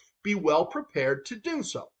 or be well prepared to do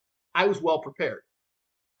so. I was well prepared.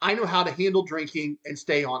 I know how to handle drinking and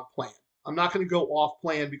stay on plan. I'm not going to go off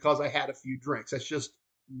plan because I had a few drinks. That's just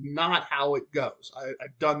not how it goes.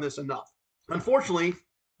 I've done this enough. Unfortunately,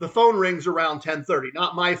 the phone rings around 10:30.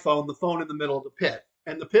 Not my phone, the phone in the middle of the pit.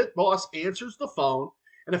 And the pit boss answers the phone,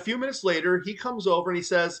 and a few minutes later, he comes over and he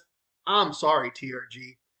says, I'm sorry,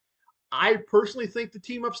 TRG. I personally think the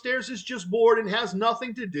team upstairs is just bored and has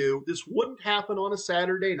nothing to do. This wouldn't happen on a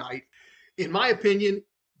Saturday night. In my opinion,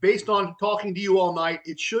 based on talking to you all night,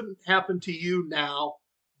 it shouldn't happen to you now.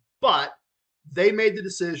 But they made the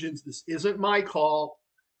decisions. This isn't my call.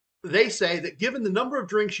 They say that given the number of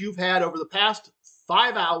drinks you've had over the past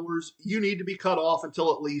 5 hours, you need to be cut off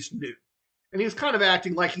until at least noon. And he was kind of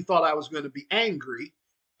acting like he thought I was going to be angry.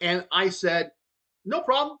 And I said, no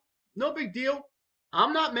problem. No big deal.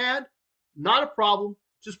 I'm not mad. Not a problem.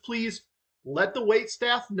 Just please let the wait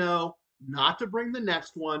staff know not to bring the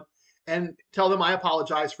next one and tell them I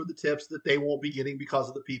apologize for the tips that they won't be getting because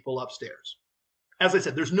of the people upstairs. As I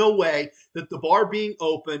said, there's no way that the bar being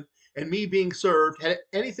open and me being served had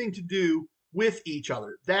anything to do with each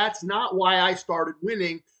other. That's not why I started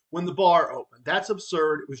winning when the bar opened. That's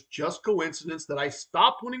absurd. It was just coincidence that I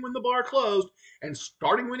stopped winning when the bar closed and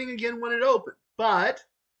started winning again when it opened. But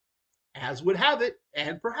as would have it,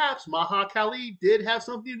 and perhaps Maha Kali did have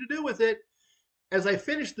something to do with it, as I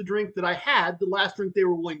finished the drink that I had, the last drink they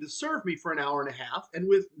were willing to serve me for an hour and a half, and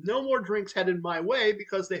with no more drinks headed my way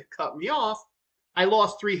because they had cut me off, I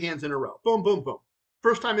lost 3 hands in a row. Boom, boom, boom.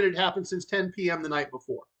 First time it had happened since 10 p.m. the night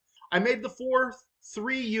before. I made the 4th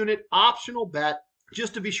 3-unit optional bet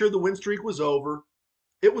just to be sure the win streak was over.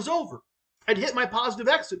 It was over. I'd hit my positive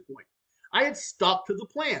exit point. I had stuck to the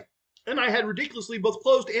plan. And I had ridiculously both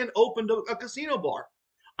closed and opened a casino bar.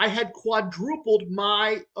 I had quadrupled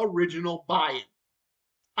my original buy-in.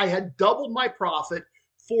 I had doubled my profit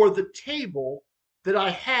for the table that I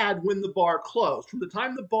had when the bar closed. From the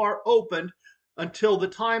time the bar opened until the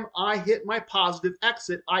time I hit my positive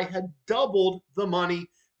exit, I had doubled the money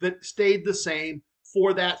that stayed the same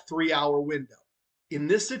for that 3-hour window. In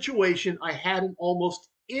this situation, I had an almost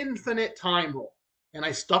infinite time roll. And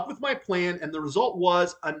I stuck with my plan, and the result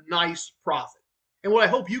was a nice profit. And what I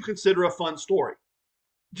hope you consider a fun story.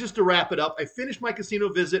 Just to wrap it up, I finished my casino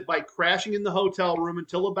visit by crashing in the hotel room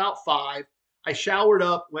until about 5. I showered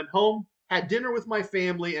up, went home, had dinner with my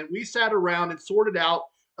family, and we sat around and sorted out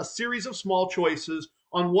a series of small choices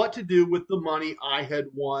on what to do with the money I had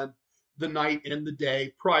won the night and the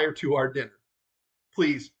day prior to our dinner.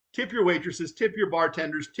 Please, tip your waitresses, tip your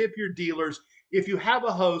bartenders, tip your dealers. If you have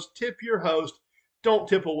a host, tip your host. Don't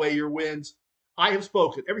tip away your wins. I have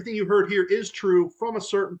spoken. Everything you heard here is true from a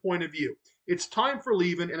certain point of view. It's time for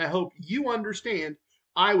leaving, and I hope you understand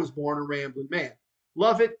I was born a rambling man.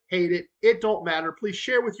 Love it, hate it, it don't matter. Please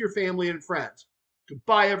share with your family and friends.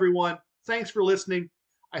 Goodbye, everyone. Thanks for listening.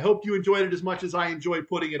 I hope you enjoyed it as much as I enjoyed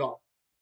putting it on.